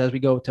answers? Because as we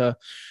go to,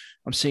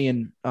 I'm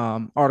seeing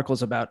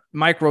articles about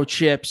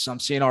microchips. I'm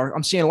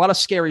seeing a lot of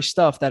scary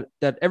stuff that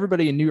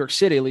everybody in New York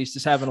City, at least,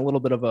 is having a little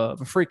bit of a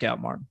freak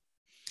out, Martin.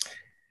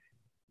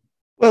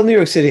 Well, New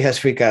York City has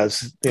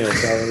freakouts,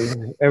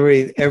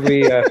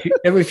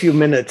 every few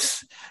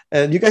minutes.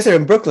 And you guys are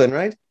in Brooklyn,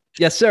 right?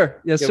 Yes, sir.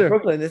 Yes, sir.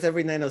 Brooklyn is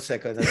every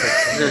 902nd.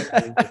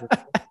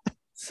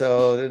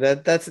 So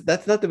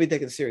that's not to be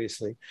taken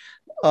seriously.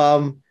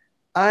 I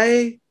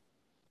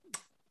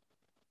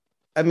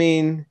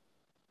mean,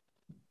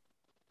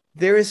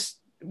 we're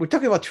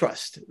talking about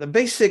trust. The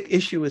basic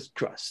issue is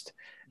trust.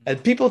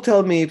 And people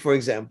tell me, for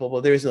example,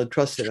 well, there is no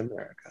trust in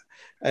America.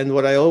 And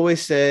what I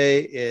always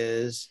say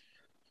is,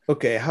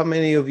 okay, how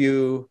many of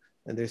you,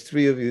 and there's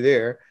 3 of you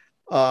there,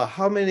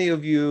 how many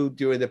of you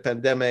during the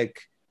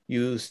pandemic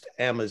used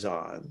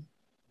Amazon?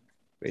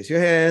 Raise your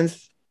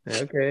hands.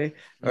 Okay.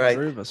 All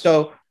right.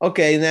 So,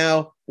 okay,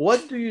 now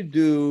what do you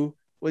do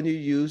when you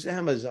use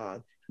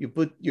Amazon? You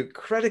put your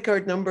credit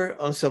card number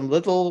on some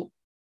little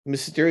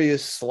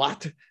mysterious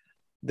slot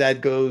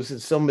that goes in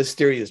some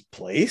mysterious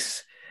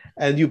place,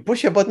 and you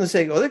push a button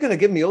saying, oh, they're going to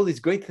give me all these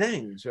great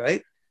things,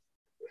 right?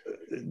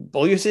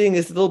 All you're seeing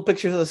is little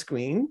pictures on the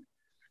screen.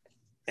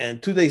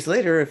 And 2 days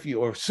later, if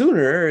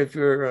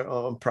you're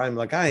on Prime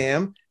like I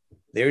am,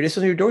 there it is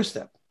on your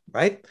doorstep,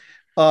 right?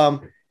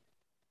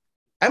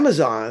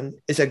 Amazon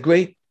is a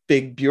great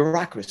big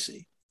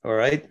bureaucracy, all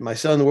right? My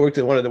son worked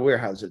in one of the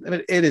warehouses. I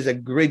mean, it is a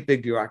great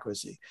big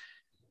bureaucracy.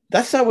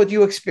 That's not what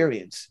you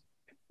experience.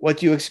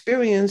 What you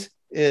experience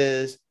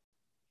is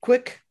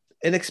quick,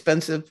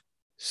 inexpensive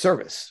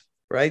service,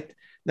 right?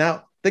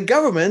 Now, the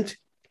government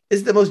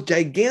is the most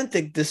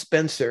gigantic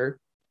dispenser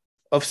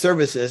of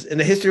services in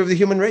the history of the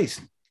human race,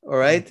 all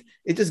right?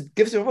 It just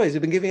gives it away. They've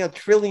been giving out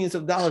trillions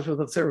of dollars worth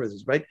of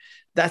services, right?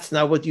 That's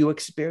not what you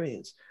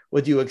experience.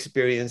 What you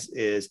experience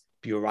is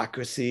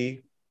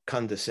bureaucracy,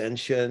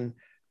 condescension,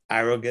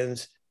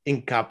 arrogance,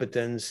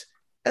 incompetence,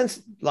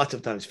 and lots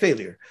of times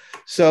failure.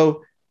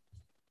 So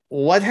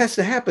what has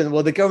to happen?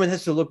 Well, the government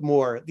has to look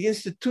more, the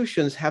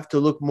institutions have to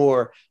look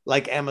more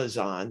like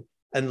Amazon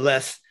and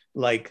less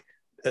like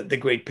the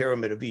Great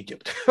Pyramid of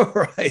Egypt,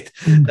 right?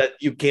 That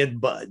you can't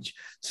budge.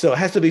 So it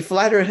has to be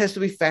flatter, it has to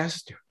be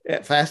faster.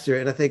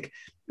 And I think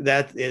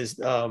that is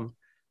the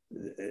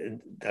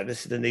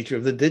nature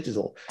of the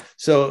digital.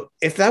 So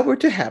if that were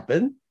to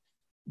happen,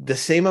 the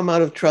same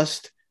amount of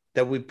trust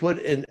that we put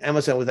in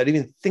Amazon without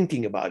even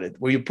thinking about it,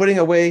 where you're putting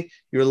away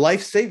your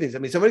life savings. I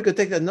mean, somebody could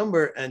take that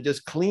number and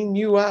just clean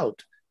you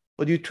out,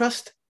 but you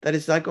trust that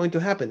it's not going to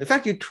happen. In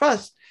fact, you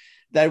trust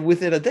that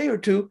within a day or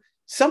two,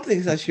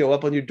 something's going to show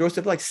up on your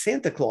doorstep like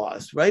Santa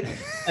Claus, right?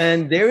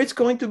 And there it's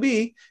going to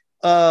be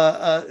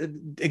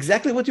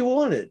exactly what you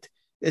wanted.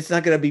 It's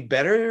not going to be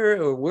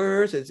better or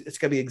worse. It's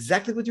going to be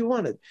exactly what you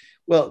wanted.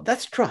 Well,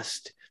 that's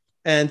trust.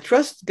 And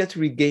trust gets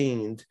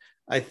regained,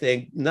 I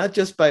think, not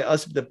just by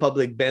us, the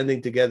public,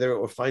 banding together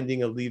or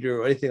finding a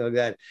leader or anything like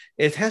that.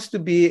 It has to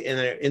be in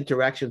our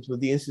interactions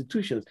with the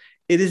institutions.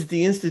 It is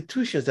the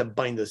institutions that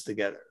bind us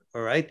together,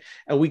 all right?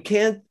 And we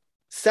can't,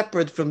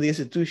 separate from the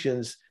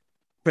institutions,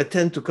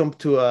 pretend to come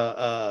to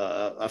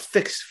a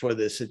fix for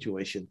this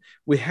situation.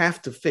 We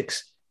have to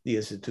fix the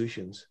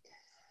institutions.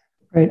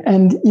 Right.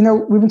 And,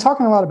 we've been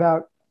talking a lot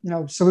about,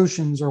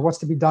 solutions or what's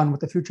to be done, what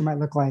the future might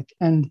look like.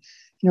 And,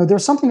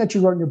 there's something that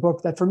you wrote in your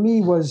book that for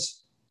me was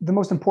the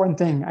most important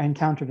thing I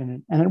encountered in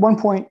it. And at one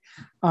point,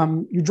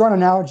 you draw an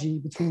analogy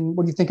between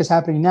what you think is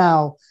happening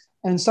now.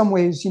 And in some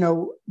ways,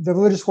 the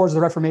religious wars of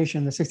the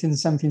Reformation, the 16th and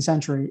 17th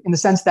century, in the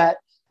sense that,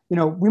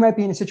 we might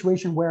be in a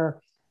situation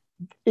where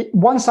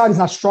one side is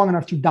not strong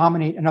enough to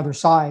dominate another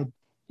side,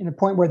 in a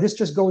point where this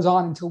just goes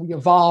on until we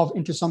evolve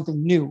into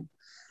something new.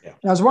 Yeah.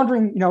 And I was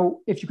wondering,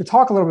 if you could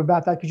talk a little bit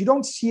about that, because you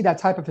don't see that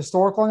type of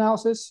historical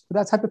analysis for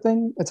that type of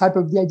thing, the type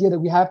of the idea that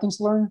we have things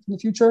to learn in the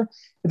future.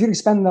 If you could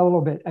expand on that a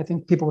little bit, I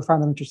think people would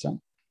find that interesting.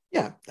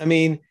 Yeah. I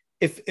mean,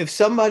 if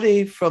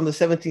somebody from the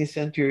 17th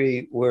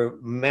century were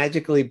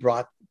magically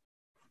brought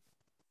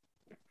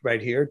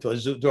right here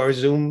to our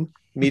Zoom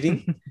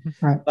meeting,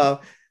 right.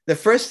 The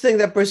first thing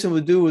that person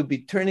would do would be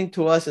turning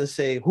to us and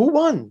say, who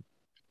won?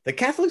 The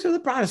Catholics or the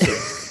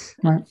Protestants?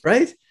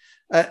 Right?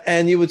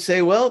 And you would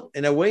say, well,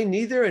 in a way,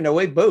 neither, in a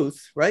way, both,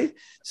 right?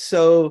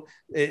 So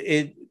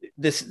the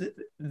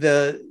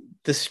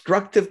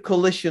destructive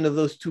collision of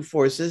those two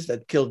forces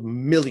that killed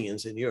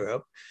millions in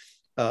Europe.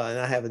 And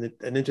I have an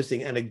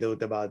interesting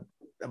anecdote about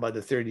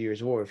the 30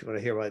 Years' War, if you want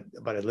to hear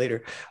about it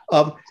later.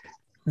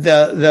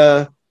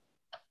 The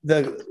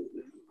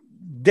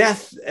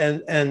death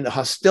and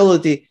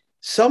hostility,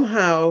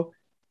 somehow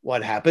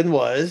what happened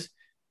was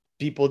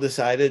people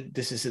decided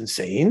this is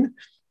insane.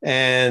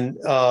 And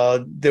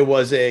there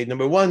was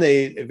number one,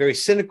 a very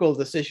cynical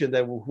decision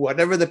that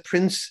whatever the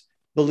prince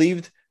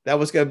believed, that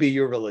was going to be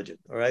your religion.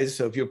 All right.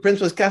 So if your prince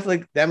was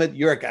Catholic, damn it,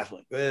 you're a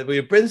Catholic. If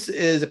your prince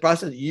is a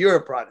Protestant, you're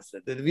a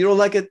Protestant. And if you don't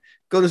like it,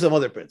 go to some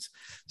other prince.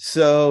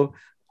 So,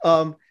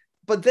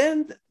 but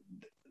then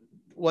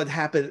what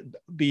happened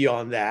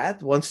beyond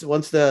that, once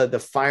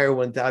the fire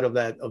went out of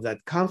that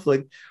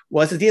conflict,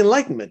 was the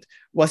Enlightenment,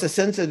 was a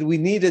sense that we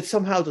needed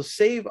somehow to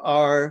save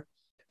our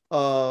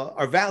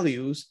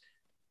values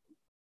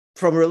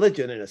from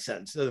religion, in a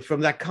sense,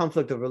 from that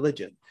conflict of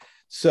religion.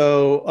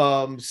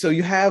 So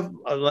you have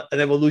an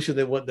evolution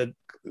that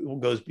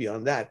goes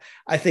beyond that.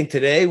 I think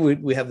today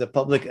we have the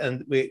public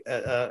and the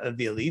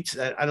elites.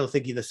 I don't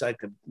think either side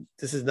could.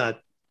 This is not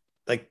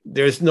like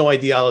there's no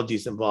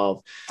ideologies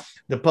involved.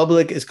 The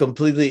public is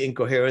completely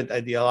incoherent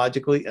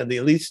ideologically, and the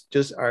elites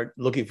just are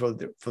looking for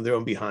their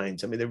own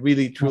behinds. I mean, they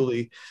really,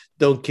 truly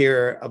don't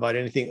care about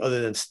anything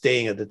other than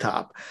staying at the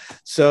top.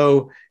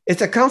 So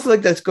it's a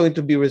conflict that's going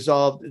to be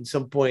resolved at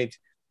some point,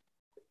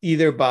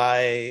 either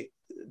by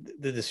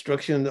the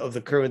destruction of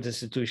the current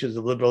institutions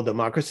of liberal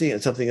democracy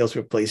and something else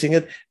replacing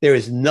it. There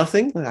is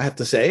nothing, I have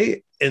to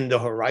say, in the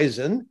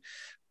horizon,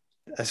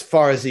 as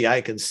far as the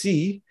eye can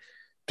see,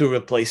 to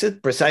replace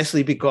it,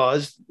 precisely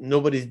because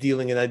nobody's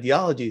dealing in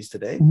ideologies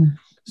today. Mm-hmm.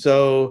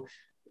 So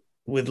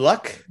with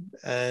luck,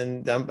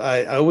 and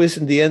I always,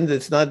 in the end,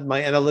 it's not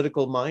my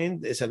analytical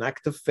mind, it's an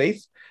act of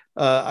faith.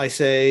 I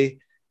say,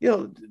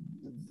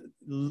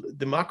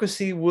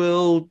 democracy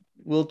will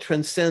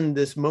transcend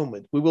this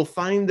moment. We will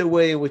find a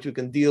way in which we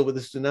can deal with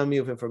the tsunami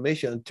of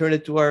information and turn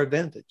it to our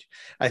advantage.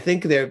 I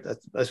think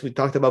as we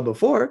talked about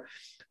before,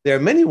 there are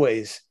many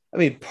ways. I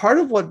mean, part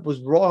of what was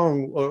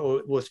wrong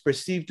or was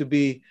perceived to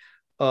be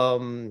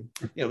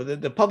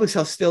the public's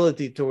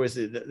hostility towards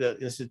the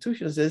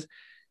institutions is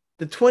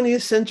the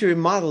 20th century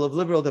model of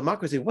liberal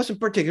democracy wasn't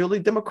particularly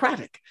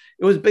democratic.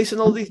 It was based on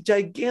all these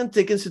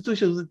gigantic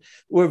institutions that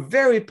were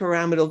very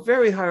pyramidal,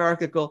 very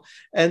hierarchical,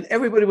 and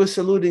everybody was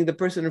saluting the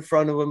person in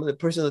front of them, the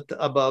person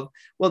above.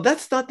 Well,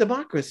 that's not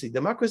democracy.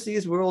 Democracy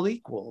is we're all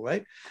equal,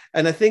 right?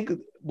 And I think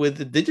with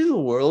the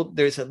digital world,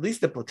 there's at least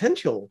the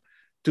potential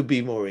to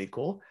be more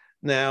equal.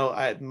 Now,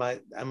 I'm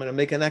going to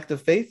make an act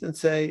of faith and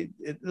say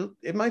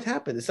it might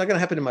happen. It's not going to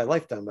happen in my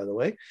lifetime, by the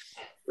way.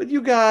 But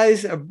you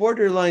guys are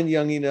borderline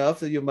young enough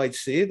that you might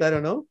see it. I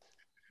don't know.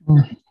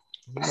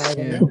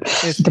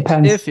 It's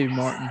Depends. iffy,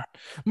 Martin.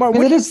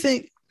 Martin, what do you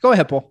think? Go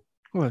ahead, Paul.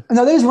 Go ahead.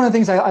 No, that is one of the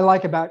things I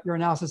like about your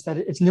analysis, that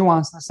it's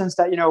nuanced in the sense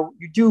that,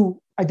 you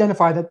do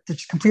identify that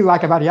there's complete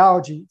lack of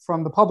ideology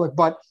from the public,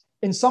 but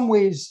in some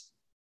ways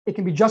it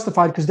can be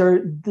justified because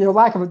their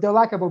lack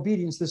of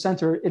obedience to the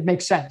center, it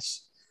makes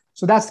sense.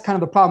 So that's kind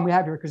of the problem we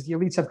have here, because the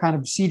elites have kind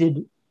of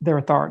ceded their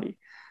authority.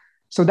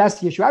 So that's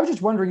the issue. I was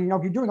just wondering,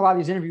 if you're doing a lot of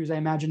these interviews, I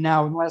imagine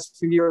now in the last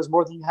few years,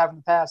 more than you have in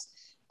the past,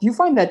 do you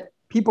find that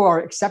people are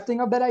accepting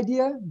of that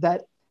idea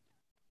that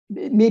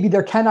maybe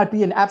there cannot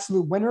be an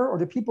absolute winner, or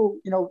do people,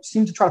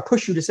 seem to try to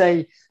push you to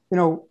say,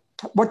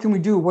 what can we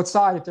do? What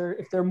side?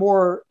 If they're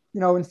more,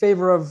 in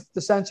favor of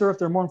the censor, if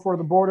they're more in favor of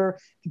the border,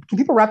 can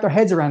people wrap their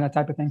heads around that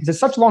type of thing? Because it's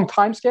such long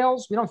time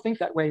scales. We don't think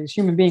that way as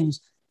human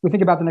beings. We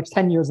think about the next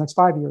 10 years, next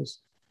 5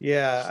 years.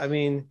 Yeah, I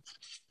mean,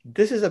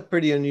 this is a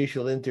pretty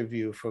unusual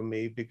interview for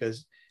me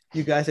because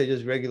you guys are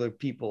just regular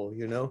people,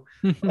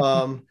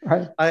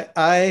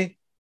 Right.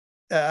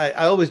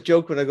 I always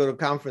joke when I go to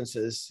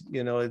conferences,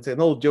 it's an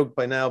old joke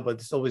by now, but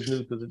it's always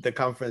new to the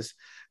conference,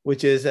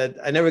 which is that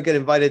I never get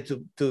invited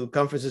to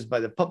conferences by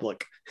the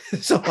public.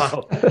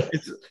 Somehow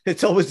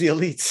it's always the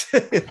elites.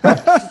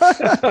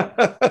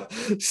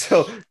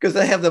 So, because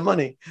they have the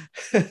money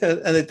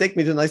and they take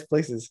me to nice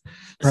places.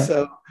 Right.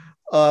 So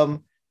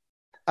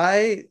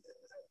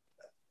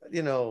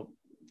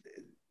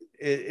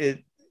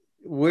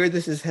where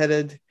this is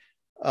headed,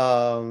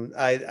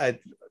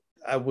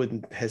 I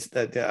wouldn't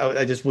hesitate.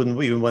 I just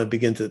wouldn't even want to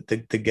begin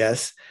to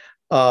guess.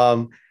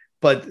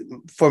 But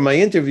for my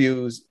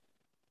interviews,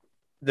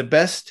 the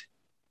best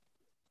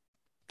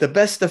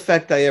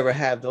effect I ever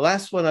had, the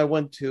last one I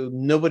went to,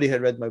 nobody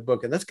had read my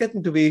book. And that's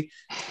getting to be,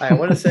 I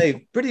want to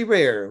say, pretty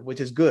rare, which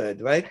is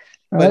good, right?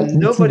 But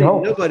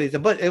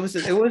but it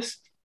was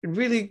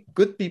really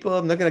good people.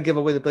 I'm not going to give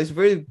away the place.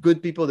 Very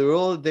good people. They were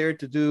all there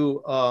to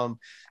do, a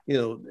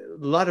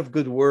lot of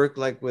good work,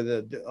 like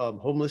with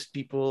homeless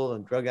people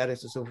and drug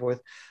addicts and so forth.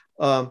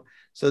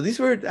 So these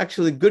were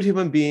actually good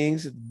human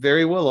beings,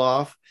 very well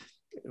off,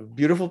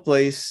 beautiful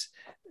place,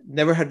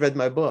 never had read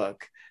my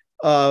book.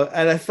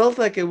 And I felt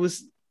like it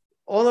was,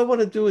 all I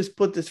want to do is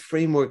put this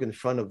framework in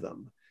front of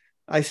them.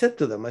 I said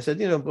to them,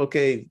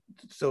 okay,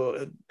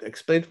 so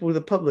explain who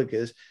the public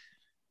is,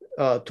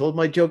 told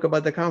my joke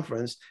about the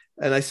conference.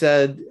 And I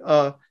said,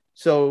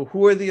 so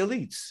who are the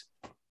elites?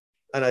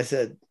 And I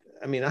said,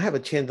 I have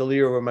a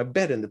chandelier over my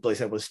bed in the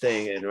place I was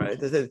staying in, right?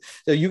 I said,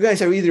 so you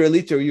guys are either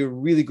elites or you're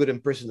really good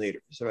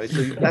impersonators, right? So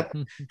you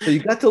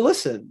got to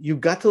listen. You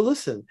got to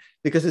listen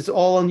because it's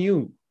all on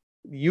you.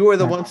 You are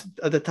the ones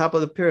at the top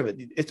of the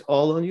pyramid. It's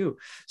all on you.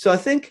 So I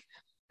think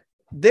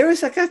there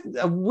is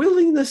a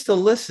willingness to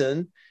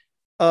listen.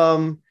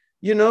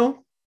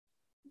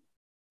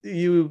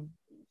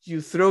 You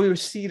throw your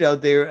seed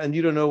out there and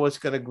you don't know what's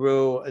going to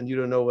grow and you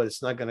don't know what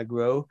it's not going to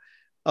grow.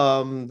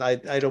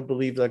 I don't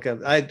believe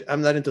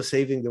I'm not into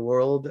saving the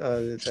world.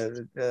 I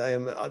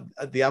am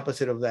the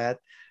opposite of that.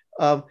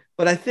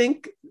 But I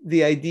think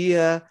the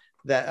idea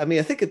that,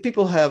 I think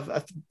people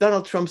have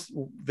Donald Trump's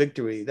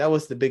victory. That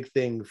was the big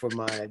thing for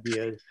my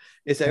idea.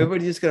 Is that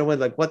everybody just kind of went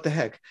like, what the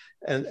heck?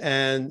 And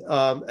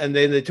then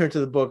they turn to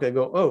the book and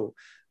go,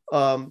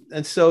 oh.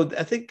 And so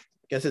I think,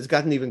 yes, it's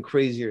gotten even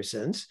crazier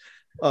since.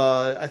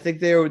 I think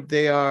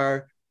they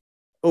are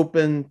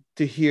open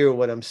to hear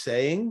what I'm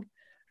saying.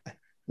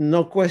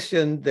 No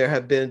question, there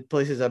have been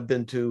places I've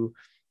been to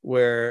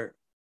where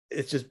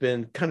it's just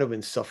been kind of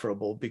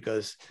insufferable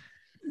because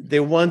they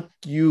want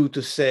you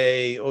to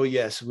say, oh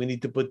yes, we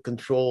need to put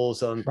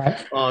controls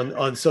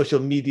on social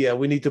media.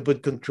 We need to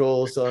put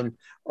controls on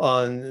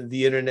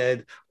the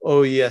internet.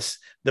 Oh yes,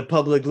 the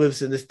public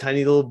lives in this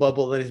tiny little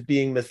bubble that is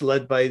being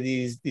misled by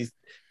these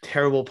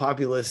terrible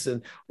populists.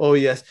 And oh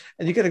yes,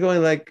 and you got to go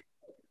in like,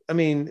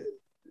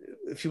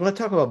 if you want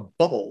to talk about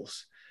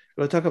bubbles,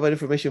 you want to talk about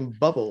information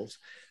bubbles,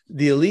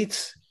 the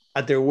elites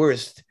at their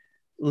worst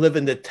live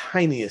in the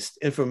tiniest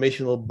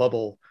informational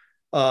bubble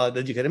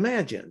that you can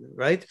imagine,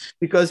 right?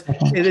 Because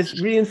it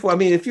is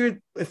reinforced.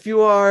 If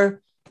you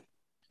are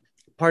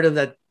part of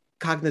that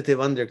cognitive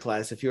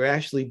underclass, if you're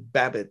Ashley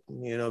Babbitt,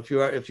 if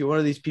you're one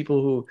of these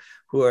people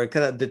who are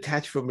kind of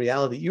detached from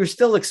reality, you're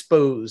still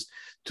exposed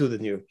to the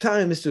New York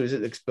Times,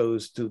 you're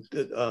exposed to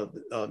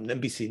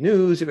NBC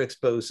News, you're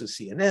exposed to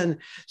CNN.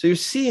 So you're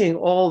seeing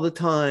all the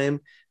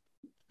time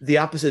the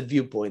opposite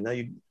viewpoint. Now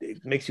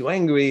it makes you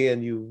angry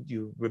and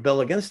you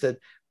rebel against it,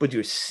 but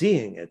you're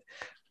seeing it.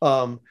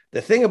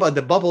 The thing about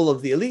the bubble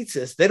of the elites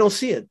is they don't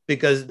see it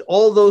because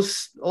all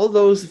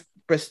those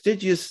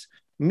prestigious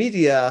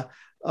media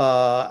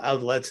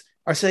outlets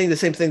are saying the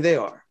same thing they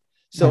are.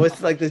 So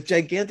it's like this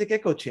gigantic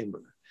echo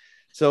chamber.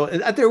 So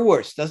at their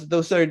worst,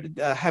 those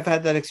have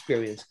had that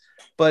experience.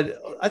 But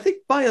I think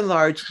by and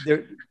large,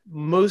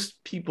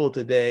 most people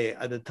today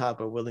at the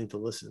top are willing to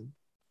listen.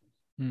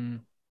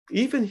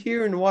 Even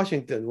here in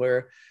Washington,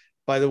 where,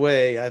 by the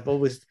way,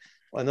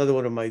 another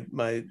one of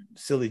my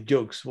silly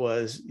jokes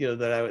was,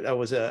 that I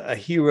was a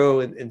hero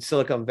in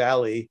Silicon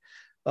Valley,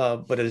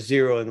 but a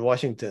zero in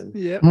Washington.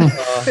 Yeah.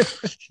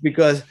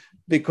 Because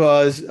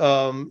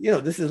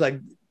this is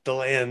like the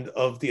land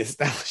of the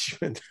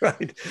establishment,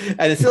 right?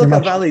 And in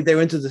Silicon Valley,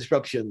 they're into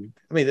disruption.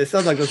 I mean, it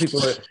sounds like those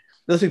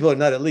people are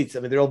not elites. I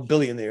mean, they're all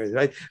billionaires,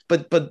 right?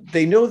 But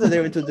they know that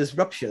they're into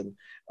disruption,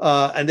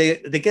 and they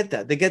get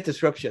that. They get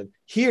disruption.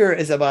 Here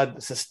is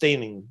about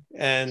sustaining,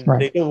 and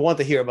they don't want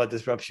to hear about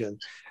disruption.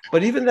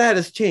 But even that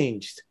has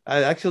changed.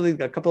 Actually,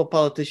 a couple of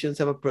politicians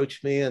have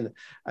approached me, and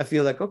I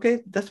feel like,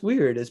 okay, that's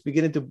weird.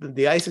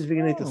 The ice is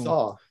beginning to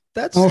thaw.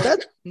 That's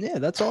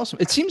awesome.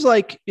 It seems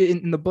like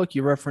in the book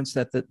you referenced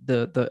that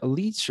the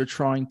elites are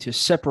trying to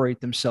separate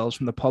themselves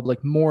from the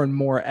public more and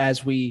more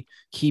as we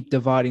keep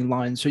dividing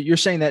lines. So you're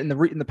saying that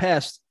in the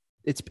past,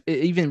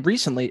 even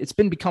recently, it's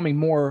been becoming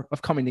more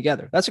of coming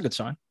together. That's a good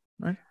sign,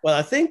 right? Well,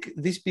 I think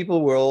these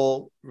people were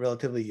all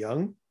relatively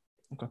young.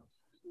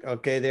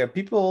 Okay. There are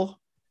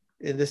people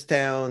in this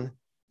town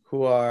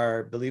who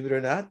are, believe it or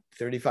not,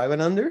 35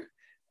 and under,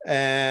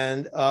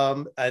 and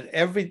at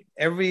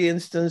every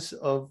instance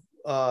of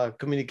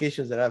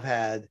communications that I've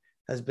had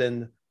has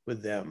been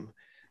with them,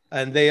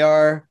 and they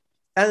are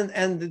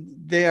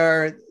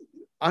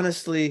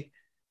honestly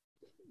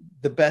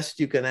the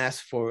best you can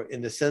ask for,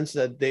 in the sense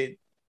that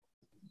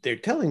they're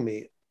telling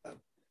me,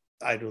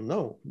 I don't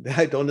know,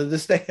 I don't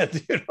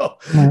understand, and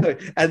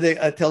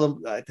I tell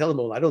them,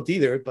 well, I don't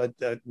either, but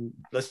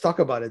let's talk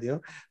about it,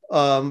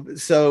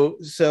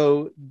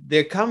 so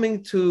they're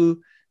coming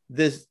to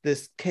this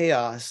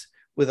chaos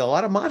with a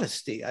lot of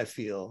modesty, I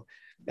feel.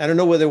 I don't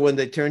know whether when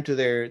they turn to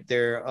their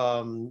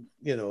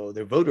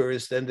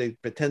voters, then they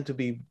pretend to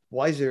be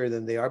wiser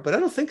than they are, but I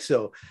don't think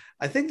so.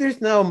 I think this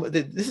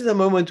is a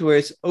moment where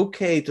it's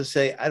okay to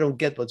say, I don't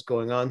get what's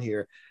going on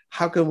here.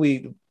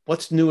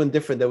 What's new and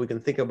different that we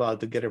can think about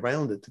to get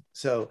around it?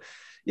 So,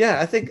 yeah,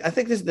 I think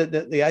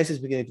the ice is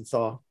beginning to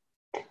thaw.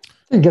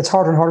 It gets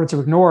harder and harder to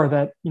ignore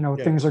that,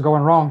 things are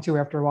going wrong too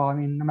after a while. I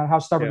mean, no matter how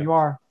stubborn you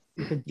are,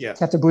 you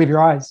have to believe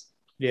your eyes.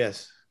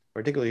 Yes,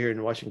 particularly here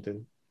in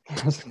Washington.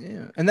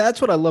 Yeah, and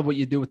that's what I love what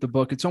you do with the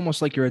book. It's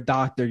almost like you're a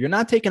doctor. You're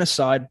not taking a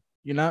side.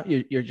 You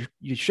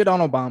shit on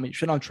Obama, you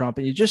shit on Trump,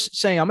 and you're just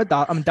saying,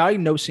 I'm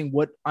diagnosing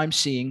what I'm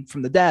seeing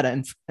from the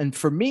data. And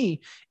for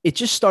me, it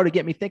just started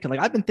getting me thinking.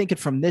 Like, I've been thinking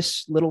from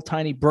this little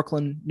tiny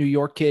Brooklyn, New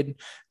York kid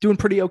doing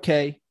pretty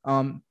okay.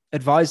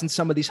 Advising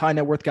some of these high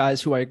net worth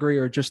guys who I agree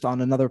are just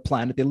on another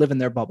planet. They live in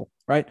their bubble,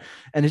 right?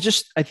 And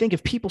I think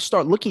if people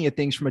start looking at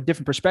things from a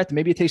different perspective,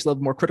 maybe it takes a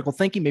little more critical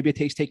thinking. Maybe it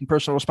takes taking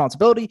personal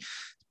responsibility,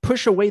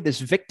 push away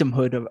this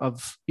victimhood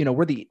of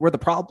we're the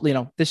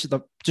problem. This is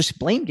the just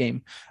blame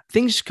game.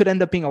 Things could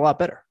end up being a lot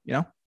better.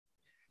 No,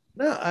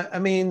 I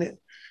mean,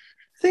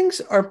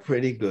 things are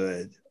pretty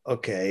good.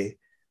 Okay,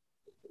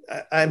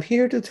 I'm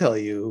here to tell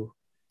you,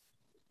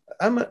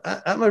 I'm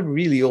a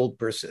really old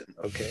person.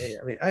 Okay.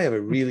 I mean, I am a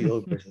really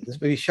old person.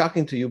 This may be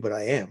shocking to you, but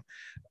I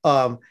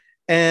am.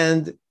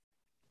 And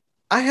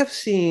I have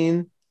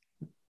seen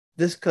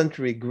this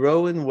country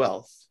grow in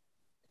wealth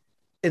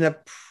in a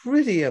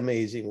pretty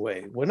amazing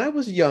way. When I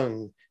was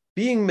young,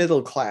 being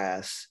middle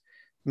class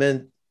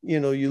meant,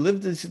 you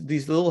lived in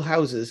these little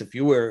houses. If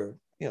you were,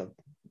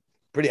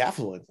 pretty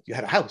affluent, you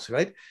had a house,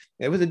 right?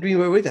 It was a dream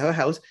to have a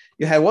house.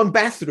 You had one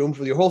bathroom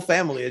for your whole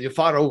family that you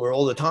fought over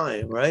all the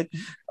time, right?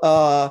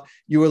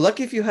 You were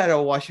lucky if you had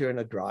a washer and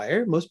a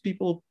dryer. Most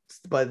people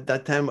by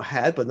that time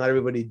had, but not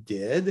everybody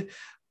did.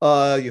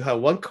 You had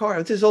one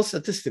car. This is all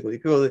statistical. You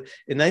could go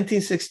in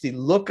 1960,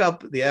 look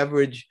up the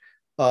average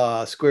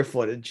square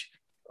footage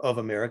of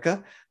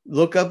America.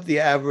 Look up the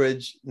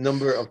average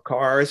number of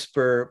cars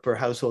per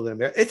household in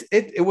America.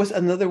 It was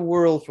another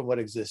world from what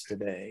exists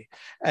today.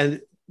 And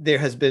there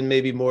has been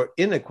maybe more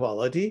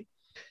inequality.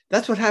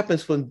 That's what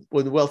happens when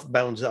wealth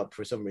bounds up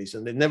for some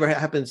reason. It never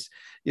happens,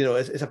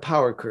 it's a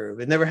power curve.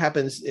 It never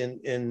happens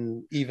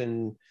in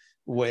even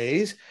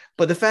ways.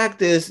 But the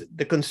fact is,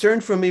 the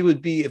concern for me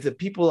would be if the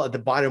people at the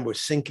bottom were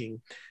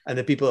sinking and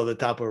the people at the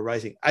top were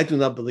rising. I do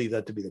not believe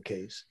that to be the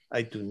case.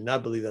 I do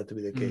not believe that to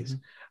be the case.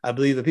 I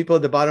believe the people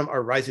at the bottom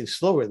are rising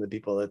slower than the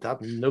people at the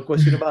top. No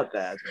question about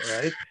that.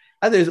 All right.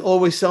 And there's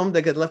always some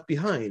that get left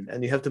behind,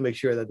 and you have to make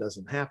sure that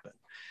doesn't happen.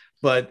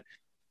 But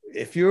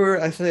if you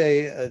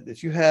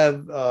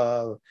have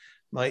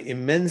my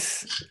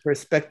immense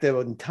perspective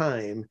on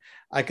time,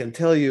 I can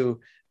tell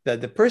you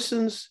that the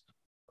persons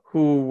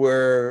who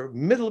were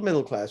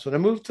middle class, when I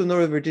moved to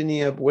Northern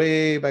Virginia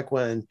way back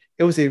when,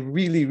 it was a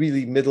really,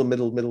 really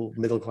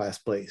middle class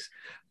place.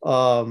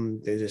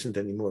 There isn't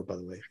anymore, by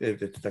the way.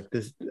 It's like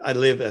this. I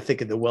live, I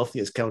think, in the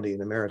wealthiest county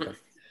in America.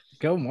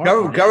 Go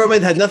more.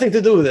 Government had nothing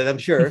to do with it, I'm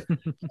sure.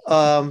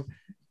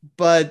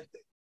 But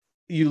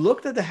you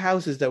looked at the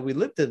houses that we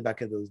lived in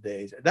back in those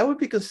days, that would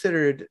be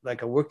considered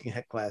like a working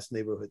class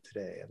neighborhood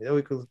today. I mean, that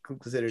would be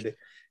considered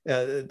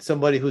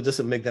somebody who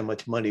doesn't make that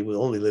much money will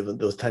only live in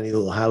those tiny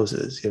little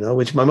houses,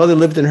 which my mother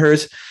lived in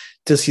hers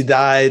till she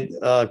died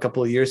a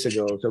couple of years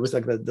ago. So it was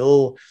like that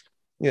little,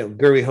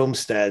 Gurry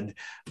homestead.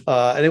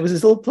 And it was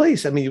this little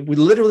place. I mean, we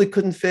literally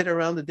couldn't fit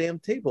around the damn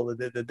table.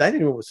 The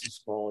dining room was so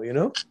small,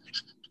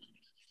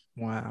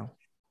 Wow.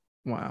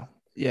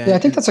 Yeah, I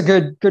think that's a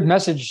good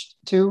message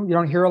too. You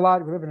don't hear a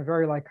lot. We live in a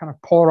very like kind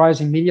of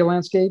polarizing media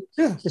landscape.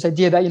 Yeah. This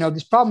idea that,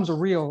 these problems are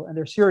real and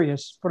they're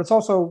serious, but it's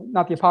also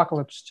not the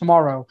apocalypse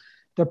tomorrow.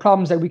 They're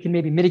problems that we can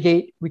maybe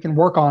mitigate, we can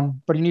work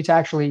on, but you need to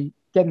actually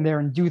get in there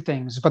and do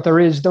things. But there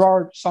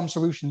are some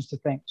solutions to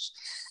things.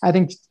 I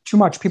think too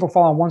much people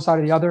fall on one side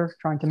or the other,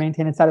 trying to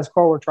maintain a status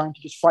quo or trying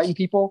to just frighten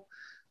people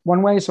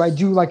one way. So I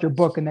do like your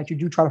book and that you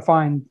do try to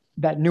find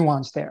that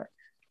nuance there.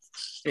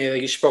 Yeah,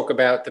 you spoke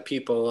about the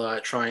people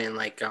trying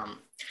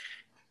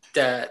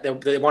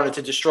they wanted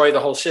to destroy the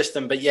whole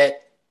system, but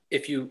yet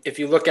if you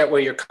look at where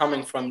you're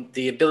coming from,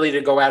 the ability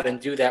to go out and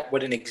do that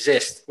wouldn't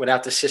exist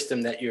without the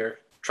system that you're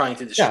trying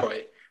to destroy.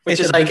 Yeah. Which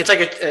is like, it's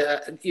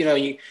like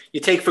you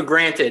take for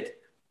granted,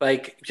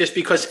 like just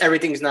because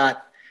everything's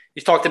not.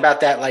 You talked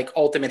about that like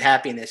ultimate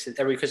happiness,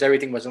 because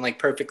everything wasn't like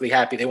perfectly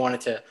happy. They wanted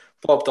to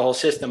blow up the whole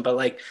system, but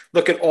like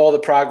look at all the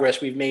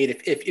progress we've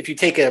made. If you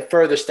take a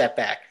further step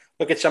back,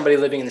 look at somebody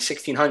living in the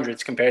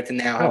 1600s compared to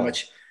now, how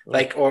much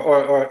like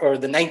or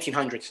the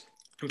 1900s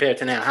compared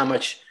to now, how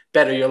much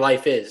better your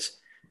life is.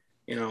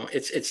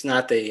 It's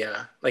not the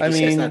like you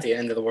said, it's not the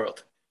end of the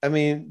world. I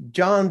mean,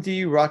 John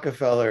D.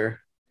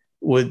 Rockefeller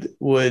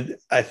would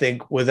I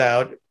think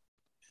without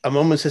a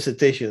moment's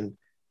hesitation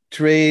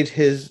trade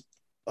his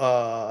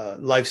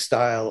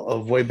lifestyle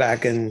of way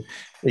back in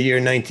the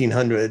year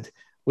 1900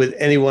 with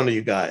any one of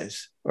you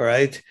guys, all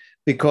right?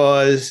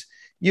 Because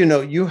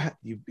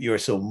you're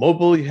so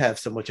mobile, you have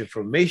so much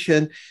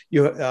information,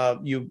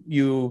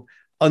 you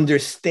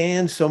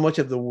understand so much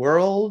of the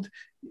world.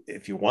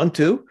 If you want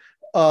to,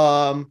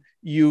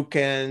 you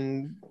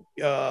can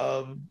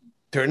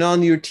turn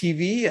on your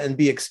TV and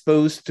be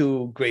exposed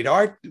to great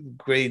art,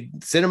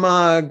 great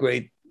cinema,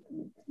 great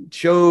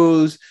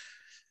shows,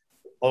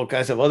 all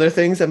kinds of other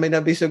things that may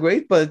not be so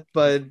great, but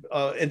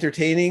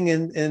entertaining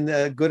in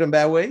good and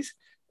bad ways.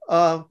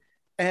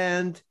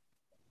 And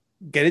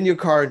get in your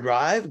car and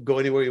drive, go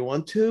anywhere you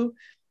want to.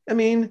 I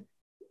mean,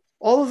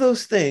 all of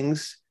those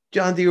things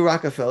John D.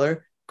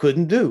 Rockefeller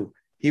couldn't do.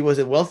 He was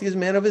the wealthiest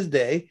man of his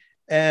day.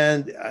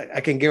 And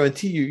I can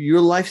guarantee you,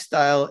 your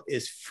lifestyle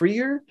is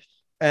freer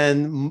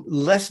and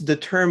less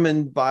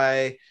determined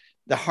by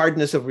the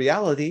hardness of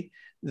reality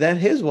than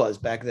his was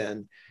back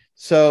then.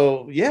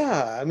 So,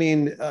 yeah, I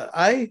mean,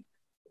 I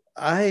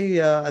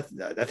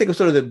think of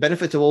sort of the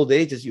benefits of old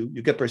age is you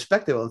get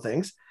perspective on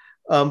things.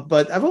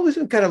 But I've always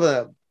been kind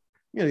of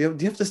you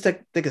have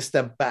to take a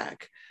step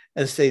back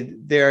and say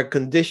there are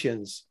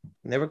conditions,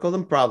 never call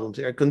them problems.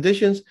 There are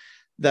conditions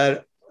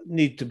that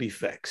need to be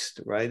fixed,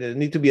 right? They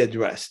need to be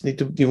addressed. We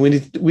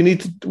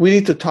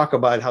need to talk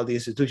about how the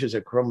institutions are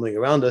crumbling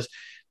around us,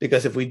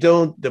 because if we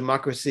don't,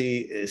 democracy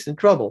is in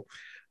trouble.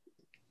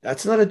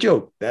 That's not a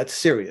joke. That's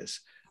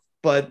serious.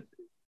 But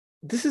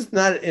this is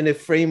not in a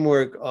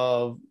framework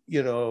of,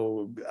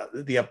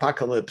 the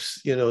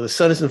apocalypse. The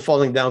sun isn't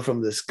falling down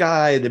from the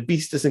sky. The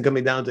beast isn't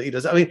coming down to eat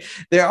us. I mean,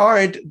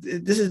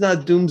 this is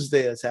not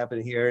doomsday that's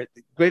happening here.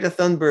 Greta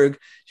Thunberg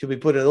should be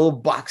put in a little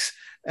box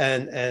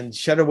and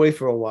shut away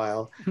for a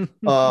while,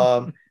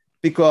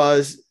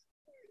 because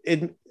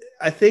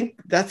I think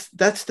that's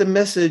the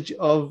message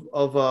of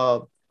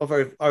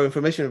our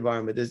information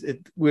environment.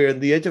 We're at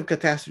the edge of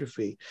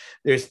catastrophe.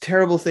 There's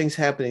terrible things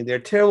happening. There are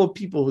terrible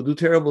people who do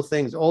terrible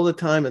things all the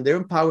time, and they're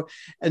in power.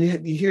 And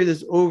you hear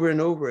this over and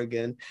over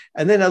again.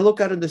 And then I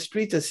look out in the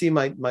streets, I see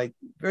my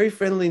very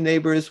friendly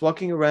neighbors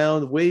walking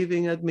around,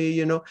 waving at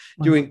me.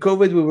 During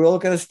COVID, we were all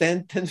going to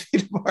stand 10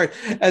 feet apart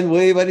and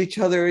wave at each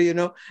other.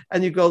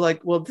 And you go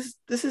like, well,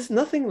 this is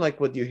nothing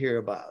like what you hear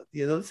about.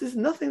 This is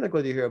nothing like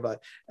what you hear about.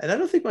 And I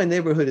don't think my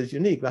neighborhood is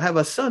unique. I have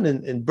a son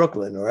in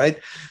Brooklyn. All right,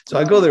 so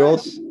I go there all.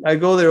 I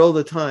go there all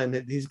the time.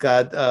 He's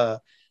got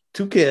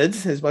 2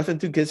 kids. His wife and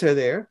 2 kids are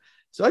there.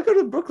 So I go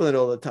to Brooklyn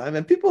all the time,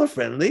 and people are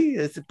friendly.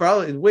 It's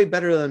probably way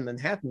better than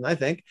Manhattan, I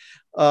think.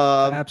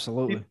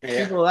 Absolutely.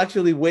 People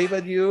actually wave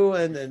at you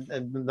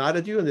and nod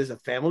at you, and there's a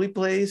family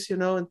place,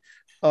 And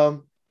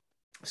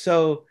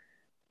so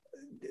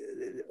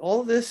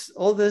all this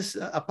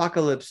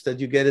apocalypse that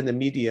you get in the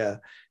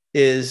media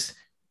is,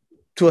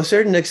 to a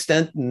certain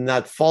extent,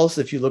 not false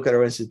if you look at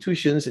our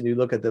institutions and you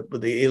look at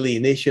the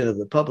alienation of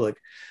the public.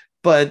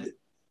 But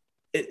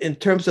in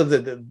terms of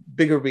the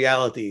bigger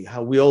reality,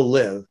 how we all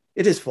live,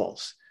 it is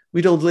false.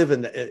 We don't live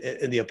in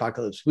the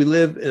apocalypse. We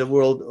live in a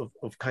world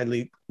of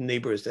kindly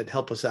neighbors that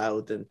help us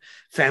out, and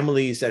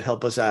families that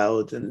help us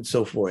out, and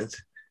so forth.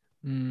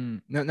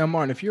 Now,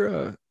 Martin, if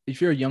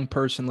you're a young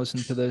person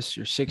listening to this,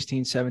 you're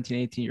 16, 17,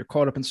 18, you're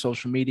caught up in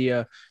social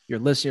media, you're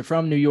listening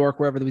from New York,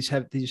 wherever these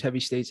heavy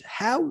states,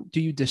 how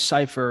do you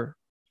decipher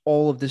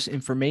all of this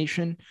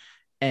information?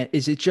 And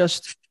is it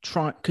just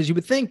because you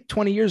would think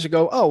 20 years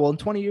ago, oh, well, in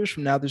 20 years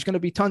from now, there's going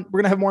to be we're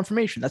going to have more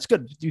information. That's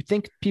good. Do you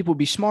think people would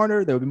be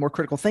smarter? There would be more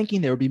critical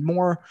thinking. There would be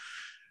more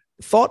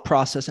thought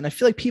process. And I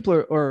feel like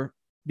people are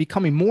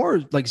becoming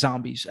more like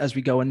zombies as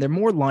we go, and they're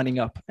more lining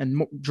up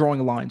and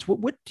drawing lines.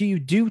 What do you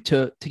do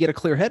to get a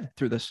clear head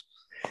through this?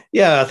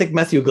 Yeah, I think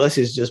Matthew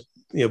Iglesias just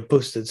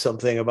posted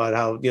something about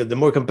how the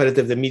more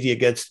competitive the media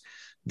gets,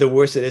 the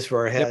worse it is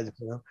for our heads.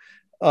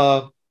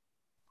 Yep.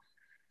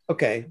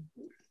 okay,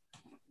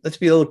 let's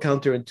be a little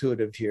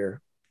counterintuitive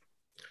here.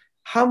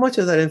 How much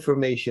of that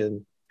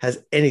information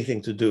has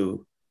anything to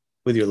do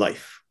with your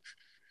life?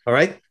 All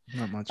right.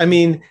 Not much. I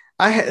mean,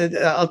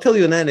 I'll tell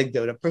you an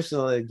anecdote, a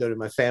personal anecdote in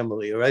my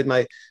family. All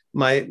right.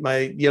 My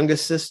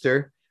youngest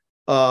sister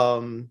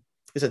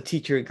is a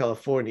teacher in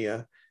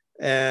California.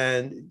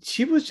 And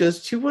she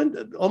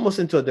went almost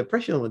into a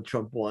depression when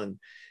Trump won.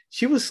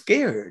 She was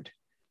scared.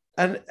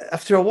 And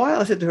after a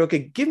while, I said to her, okay,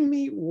 give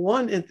me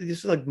one, this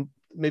is like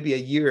maybe a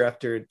year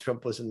after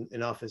Trump was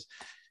in office.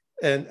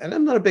 And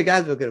I'm not a big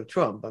advocate of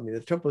Trump. I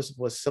mean, Trump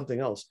was something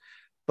else.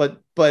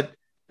 But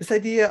this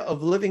idea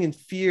of living in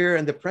fear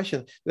and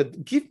depression,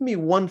 but give me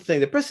one thing.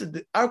 The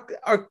president,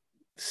 our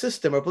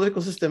system, our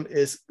political system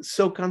is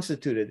so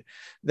constituted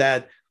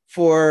that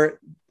for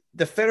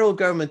the federal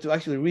government to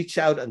actually reach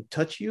out and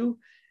touch you,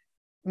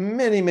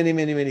 many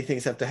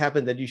things have to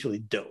happen that usually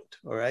don't.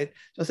 All right.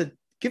 So I said,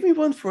 give me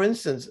one, for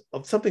instance,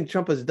 of something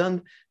Trump has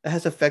done that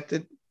has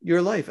affected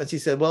your life. And she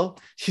said, well,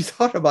 she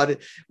thought about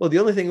it. Well, the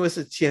only thing was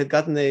that she had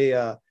gotten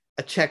a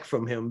check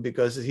from him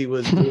because he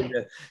was doing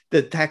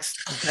the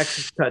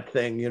tax cut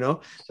thing, you know?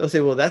 So I say,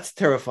 well, that's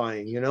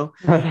terrifying, you know?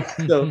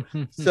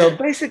 So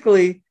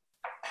basically,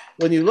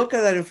 when you look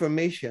at that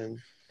information,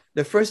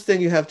 the first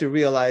thing you have to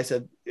realize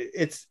that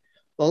it's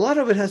a lot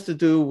of it has to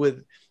do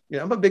with, you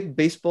know, I'm a big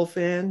baseball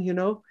fan, you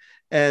know?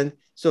 And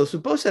so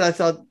suppose that I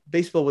thought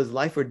baseball was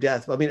life or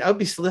death. I mean, I would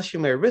be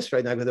slashing my wrist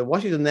right now because the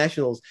Washington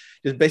Nationals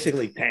just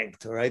basically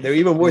tanked, all right? They're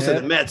even worse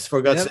than the Mets,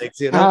 for God's sakes,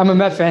 you know? I'm a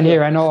Met fan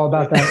here. I know all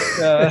about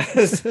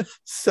that.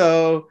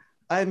 So,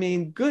 I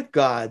mean, good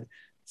God.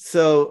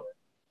 So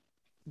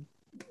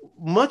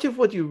much of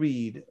what you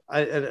read,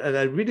 and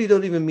I really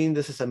don't even mean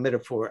this as a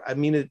metaphor. I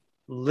mean it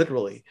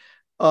literally.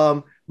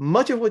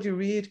 Much of what you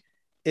read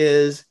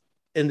is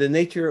in the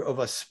nature of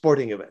a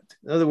sporting event.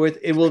 In other words,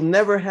 it will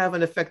never have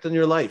an effect on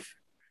your life.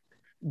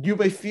 You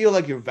may feel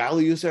like your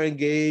values are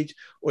engaged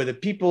or the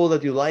people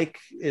that you like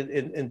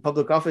in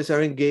public office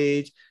are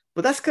engaged,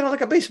 but that's kind of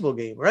like a baseball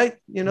game, right?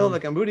 You know,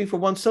 like I'm rooting for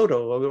Juan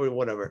Soto or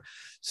whatever.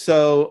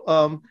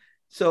 So,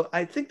 so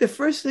I think the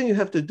first thing you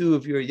have to do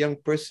if you're a young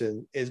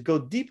person is go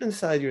deep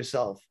inside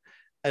yourself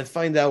and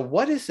find out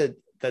what is it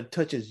that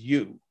touches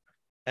you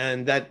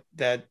and that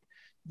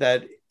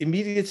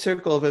immediate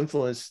circle of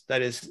influence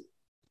that is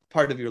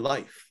part of your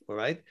life, all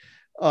right?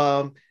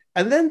 And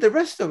then the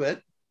rest of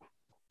it,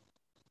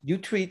 you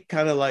treat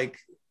kind of like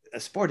a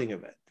sporting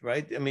event,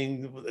 right? I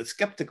mean,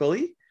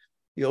 skeptically,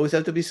 you always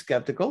have to be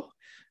skeptical.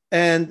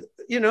 And,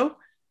 you know,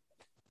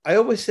 I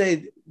always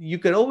say you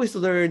can always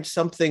learn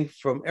something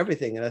from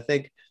everything. And I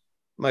think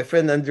my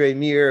friend Andre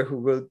Mir, who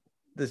wrote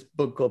this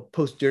book called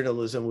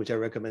Post-Journalism, which I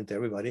recommend to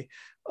everybody,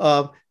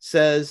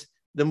 says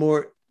the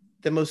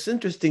most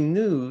interesting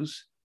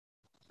news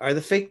are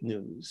the fake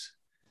news.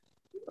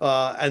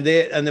 And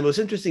the most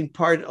interesting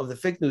part of the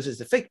fake news is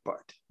the fake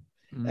part.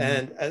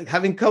 And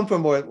having come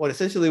from what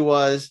essentially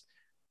was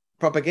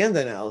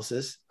propaganda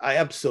analysis, I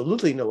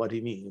absolutely know what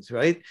he means,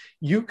 right?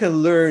 You can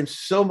learn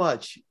so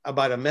much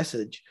about a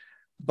message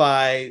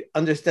by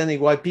understanding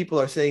why people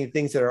are saying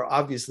things that are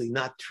obviously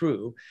not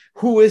true.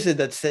 Who is it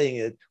that's saying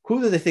it?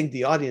 Who do they think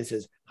the audience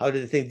is? How do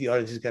they think the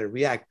audience is going to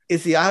react?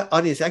 Is the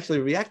audience actually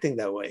reacting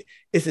that way?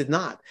 Is it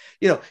not?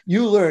 You know,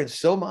 you learn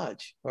so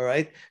much, all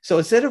right? So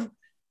instead of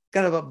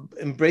kind of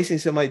embracing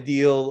some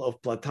ideal of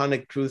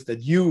Platonic truth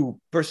that you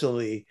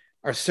personally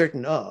are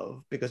certain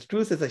of, because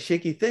truth is a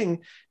shaky thing,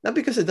 not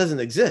because it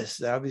doesn't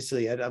exist.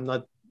 Obviously, I'm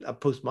not a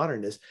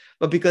postmodernist,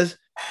 but because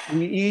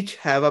we each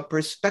have a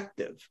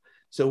perspective.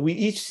 So we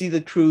each see the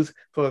truth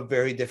from a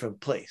very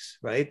different place,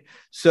 right?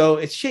 So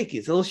it's shaky.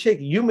 It's a little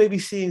shaky. You may be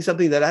seeing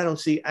something that I don't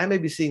see. I may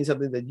be seeing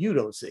something that you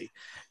don't see.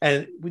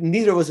 And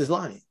neither of us is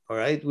lying, all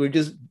right? We're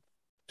just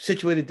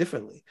situated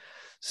differently.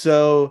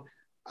 So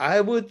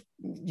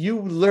you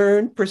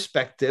learn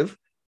perspective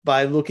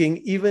by looking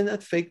even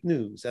at fake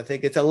news. I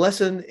think it's a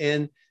lesson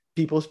in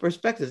people's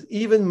perspectives,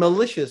 even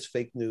malicious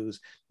fake news.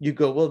 You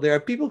go, well, there are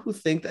people who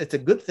think that it's a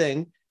good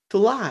thing to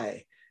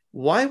lie.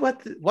 Why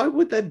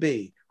would that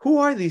be? Who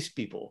are these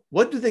people?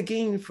 What do they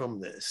gain from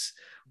this?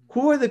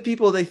 Who are the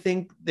people they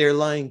think they're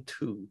lying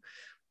to?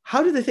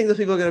 How do they think those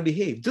people are going to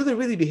behave? Do they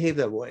really behave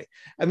that way?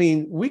 I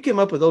mean, we came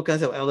up with all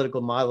kinds of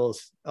analytical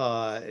models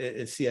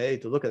in CIA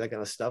to look at that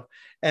kind of stuff.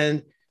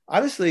 And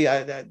honestly,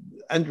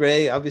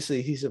 Andre,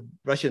 obviously, he's a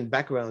Russian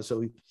background,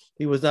 so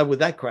he was not with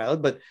that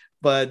crowd,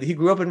 but he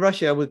grew up in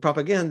Russia with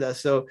propaganda.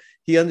 So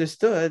he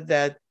understood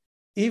that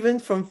even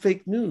from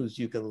fake news,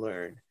 you can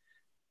learn.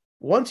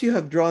 Once you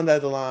have drawn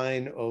that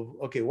line of,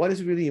 okay, what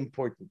is really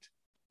important?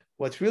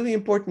 What's really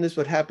important is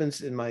what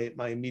happens in my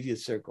immediate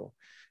circle.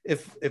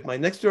 If my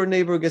next door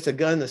neighbor gets a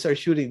gun and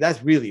starts shooting,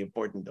 that's really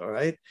important, all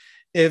right?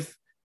 If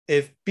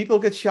people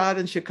get shot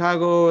in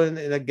Chicago in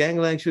a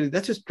gangland shooting,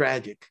 that's just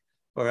tragic,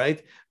 all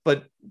right?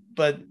 But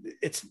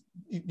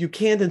you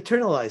can't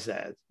internalize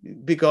that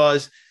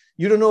because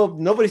you don't know,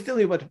 nobody's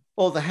telling you about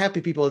all the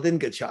happy people that didn't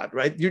get shot,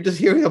 right? You're just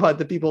hearing about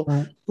the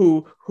people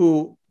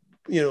who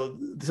you know,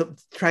 some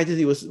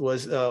tragedy was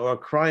or a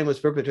crime was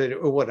perpetrated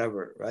or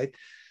whatever, right?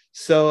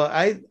 So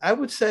I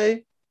would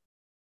say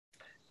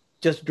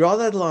just draw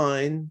that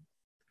line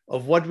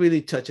of what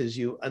really touches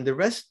you, and the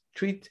rest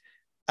treat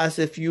as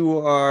if you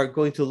are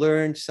going to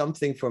learn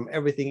something from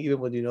everything, even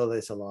when you know that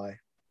it's a lie.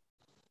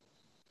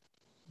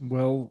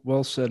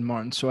 Well said,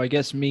 Martin. So I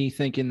guess me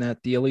thinking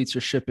that the elites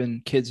are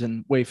shipping kids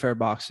in Wayfair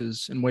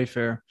boxes and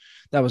Wayfair,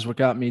 that was what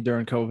got me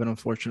during COVID.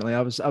 Unfortunately,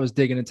 I was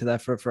digging into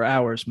that for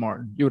hours,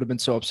 Martin. You would have been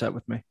so upset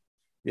with me.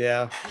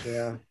 Yeah.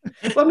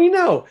 Let me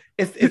know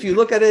if you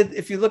look at it.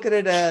 If you look at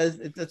it as,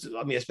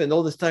 I spend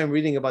all this time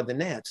reading about the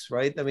Nats,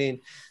 right? I mean,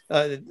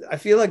 I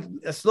feel like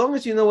as long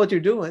as you know what you're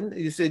doing,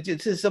 you say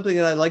this is something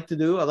that I like to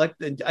do.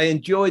 I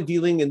enjoy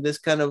dealing in this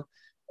kind of,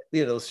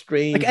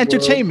 strange, like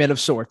entertainment world of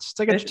sorts. It's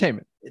like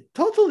entertainment. It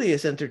totally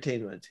is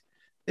entertainment.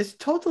 It's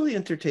totally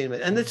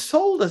entertainment, and it's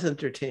sold as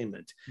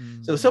entertainment.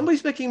 Mm-hmm. So if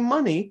somebody's making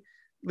money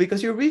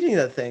because you're reading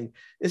that thing,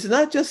 it's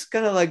not just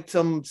kind of like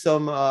some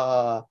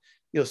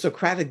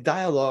Socratic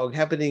dialogue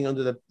happening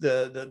under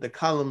the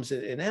columns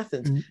in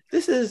Athens.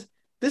 Mm-hmm.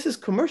 This is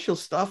commercial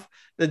stuff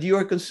that you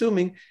are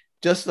consuming,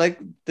 just like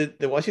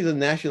the Washington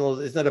Nationals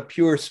is not a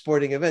pure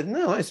sporting event.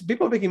 No, it's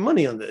people are making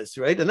money on this,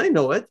 right? And I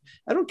know it.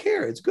 I don't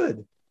care. It's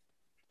good.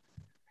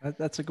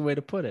 That's a good way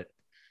to put it.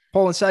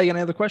 Paul and Sally, any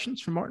other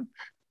questions for Martin?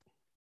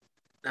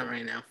 Not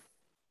right now.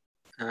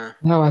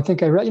 No, I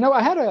think I read.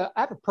 I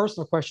have a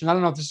personal question. I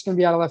don't know if this is going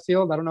to be out of left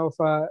field. I don't know if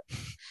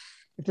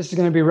this is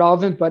going to be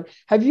relevant, but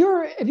have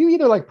you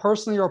either like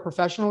personally or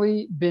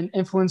professionally been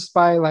influenced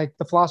by like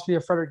the philosophy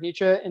of Friedrich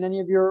Nietzsche in any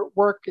of your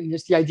work, and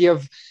just the idea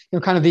of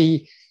kind of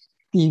the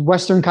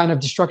Western kind of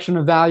destruction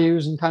of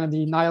values and kind of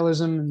the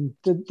nihilism and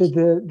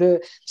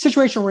the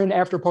situation we're in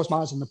after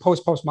postmodernism, the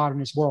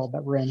post-postmodernist world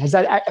that we're in? Has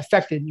that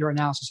affected your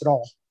analysis at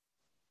all?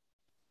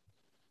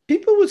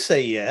 People would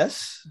say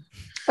yes.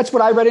 That's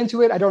what I read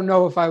into it. I don't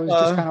know if I was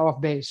just kind of off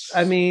base.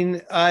 I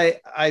mean, I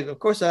of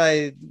course,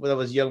 when I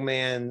was a young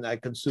man, I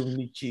consumed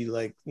Nietzsche,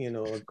 I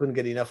couldn't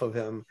get enough of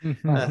him.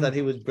 Mm-hmm. I thought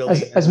he was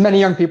brilliant. As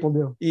many young people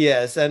do.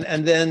 Yes.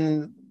 And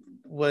then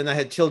when I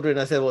had children,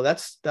 I said, well,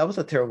 that was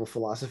a terrible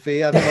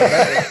philosophy. I don't want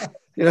that.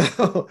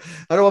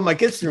 I don't want my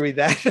kids to read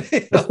that.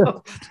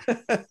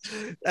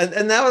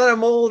 And now that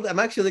I'm old, I'm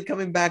actually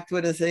coming back to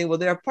it and saying, well,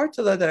 there are parts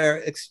of that are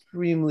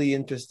extremely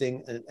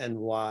interesting and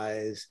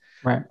wise.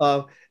 Right.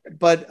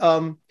 But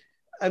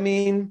I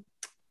mean,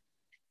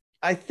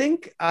 I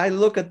think I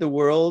look at the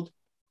world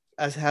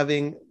as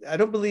having, I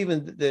don't believe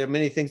there are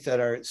many things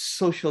that are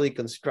socially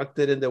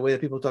constructed in the way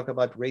that people talk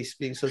about race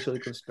being socially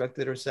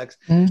constructed or sex.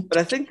 Mm-hmm. But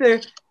I think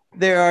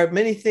there are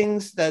many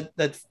things that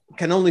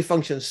can only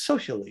function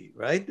socially,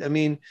 right? I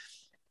mean,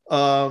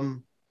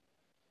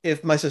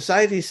 if my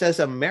society says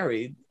I'm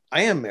married,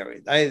 I am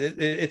married.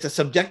 It's a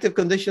subjective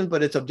condition,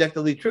 but it's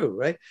objectively true,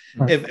 right?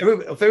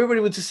 If everybody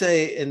would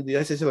say in the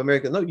United States of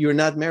America, no, you're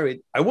not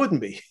married, I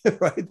wouldn't be,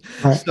 right?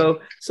 So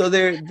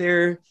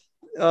there's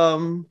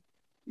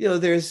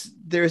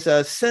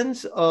a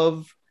sense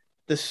of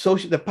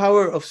the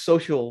power of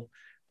social,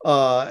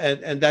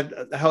 and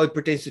that how it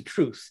pertains to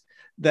truth,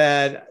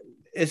 that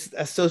is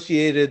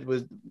associated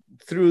with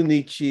through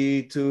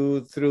Nietzsche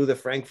through the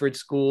Frankfurt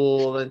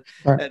School and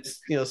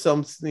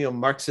some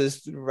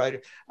Marxist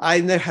writer. I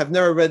have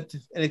never read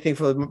anything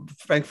from the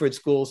Frankfurt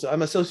School, so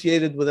I'm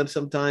associated with them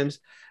sometimes.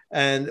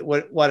 And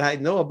what I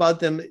know about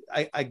them,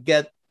 I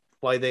get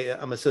why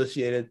I'm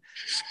associated.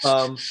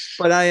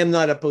 But I am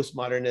not a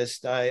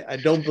postmodernist. I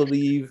don't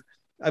believe.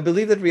 I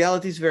believe that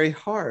reality is very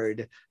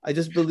hard. I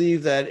just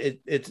believe that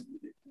it's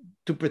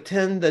to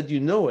pretend that you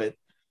know it.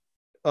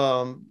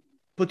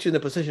 Puts you in the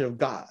position of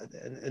God,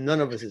 and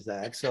none of us is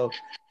that. So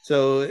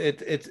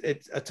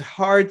it's a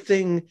hard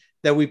thing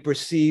that we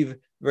perceive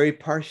very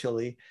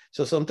partially.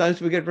 So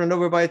sometimes we get run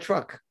over by a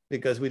truck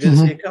because we didn't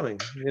see it coming,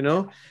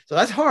 So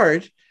that's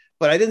hard,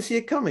 but I didn't see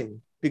it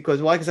coming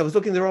because why? Because I was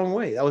looking the wrong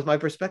way. That was my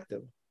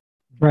perspective.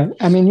 Right.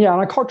 I mean, yeah,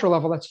 on a cultural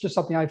level, that's just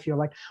something I feel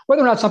like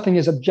whether or not something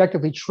is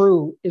objectively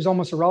true is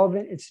almost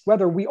irrelevant. It's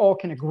whether we all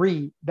can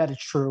agree that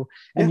it's true.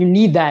 And you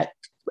need that,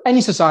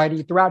 any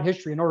society throughout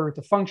history, in order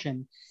to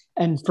function.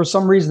 And for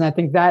some reason, I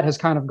think that has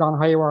kind of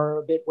gone haywire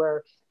a bit,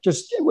 where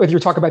just whether you're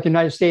talking about the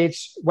United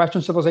States,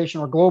 Western civilization,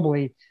 or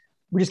globally,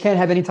 we just can't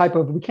have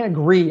we can't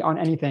agree on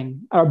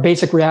anything. Our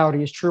basic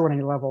reality is true on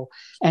any level.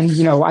 And,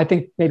 I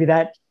think maybe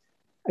that,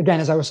 again,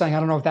 as I was saying, I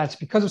don't know if that's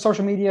because of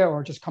social media or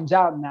it just comes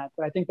out in that,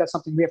 but I think that's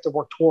something we have to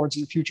work towards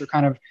in the future,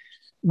 kind of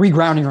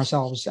regrounding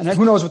ourselves. And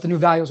who knows what the new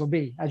values will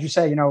be. As you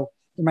say, there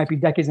might be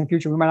decades in the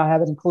future, we might not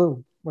have any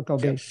clue what they'll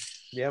be.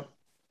 Yep.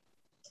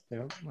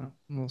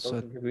 Well said.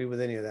 Don't agree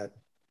with any of that.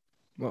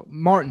 Well,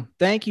 Martin,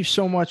 thank you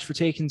so much for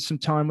taking some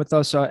time with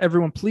us.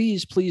 Everyone,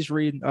 please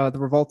read The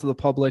Revolt of the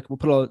Public.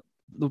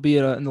 There'll be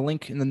in the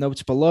link in the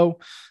notes below.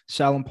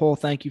 Sal and Paul,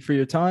 thank you for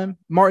your time.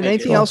 Martin,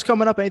 anything else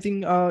coming up?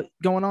 Anything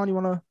going on you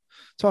want to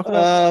talk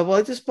about? Well,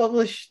 I just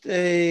published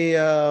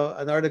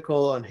an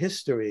article on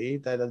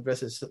history that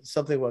addresses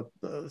something what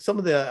some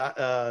of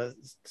the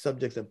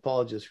subjects that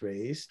Paul just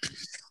raised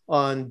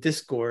on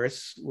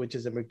Discourse, which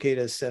is a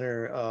Mercatus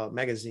Center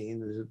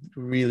magazine. It's a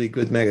really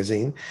good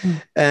magazine.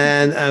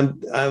 And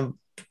I'm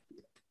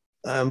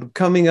I'm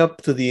coming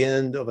up to the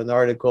end of an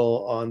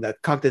article on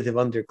that cognitive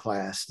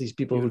underclass. These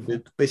people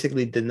who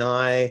basically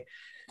deny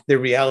the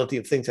reality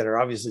of things that are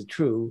obviously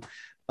true,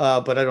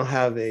 but I don't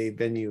have a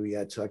venue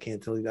yet, so I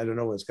can't tell you. I don't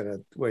know where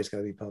it's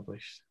gonna be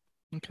published.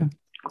 Okay,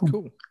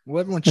 cool.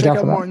 Well, everyone, check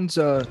out Martin's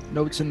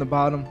notes in the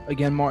bottom.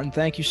 Again, Martin,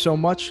 thank you so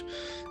much.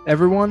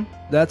 Everyone,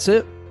 that's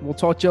it. We'll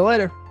talk to you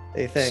later.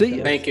 Hey, thanks. See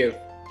you. Thank you.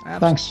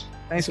 Thanks.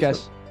 Thanks,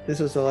 guys. This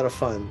was a lot of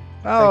fun.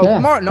 Oh, yeah,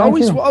 Martin,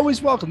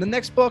 always welcome. The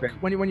next book,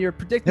 when you're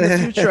predicting the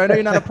future, I know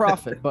you're not a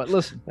prophet, but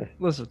listen.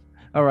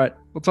 All right.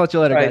 We'll talk to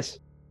you later, guys.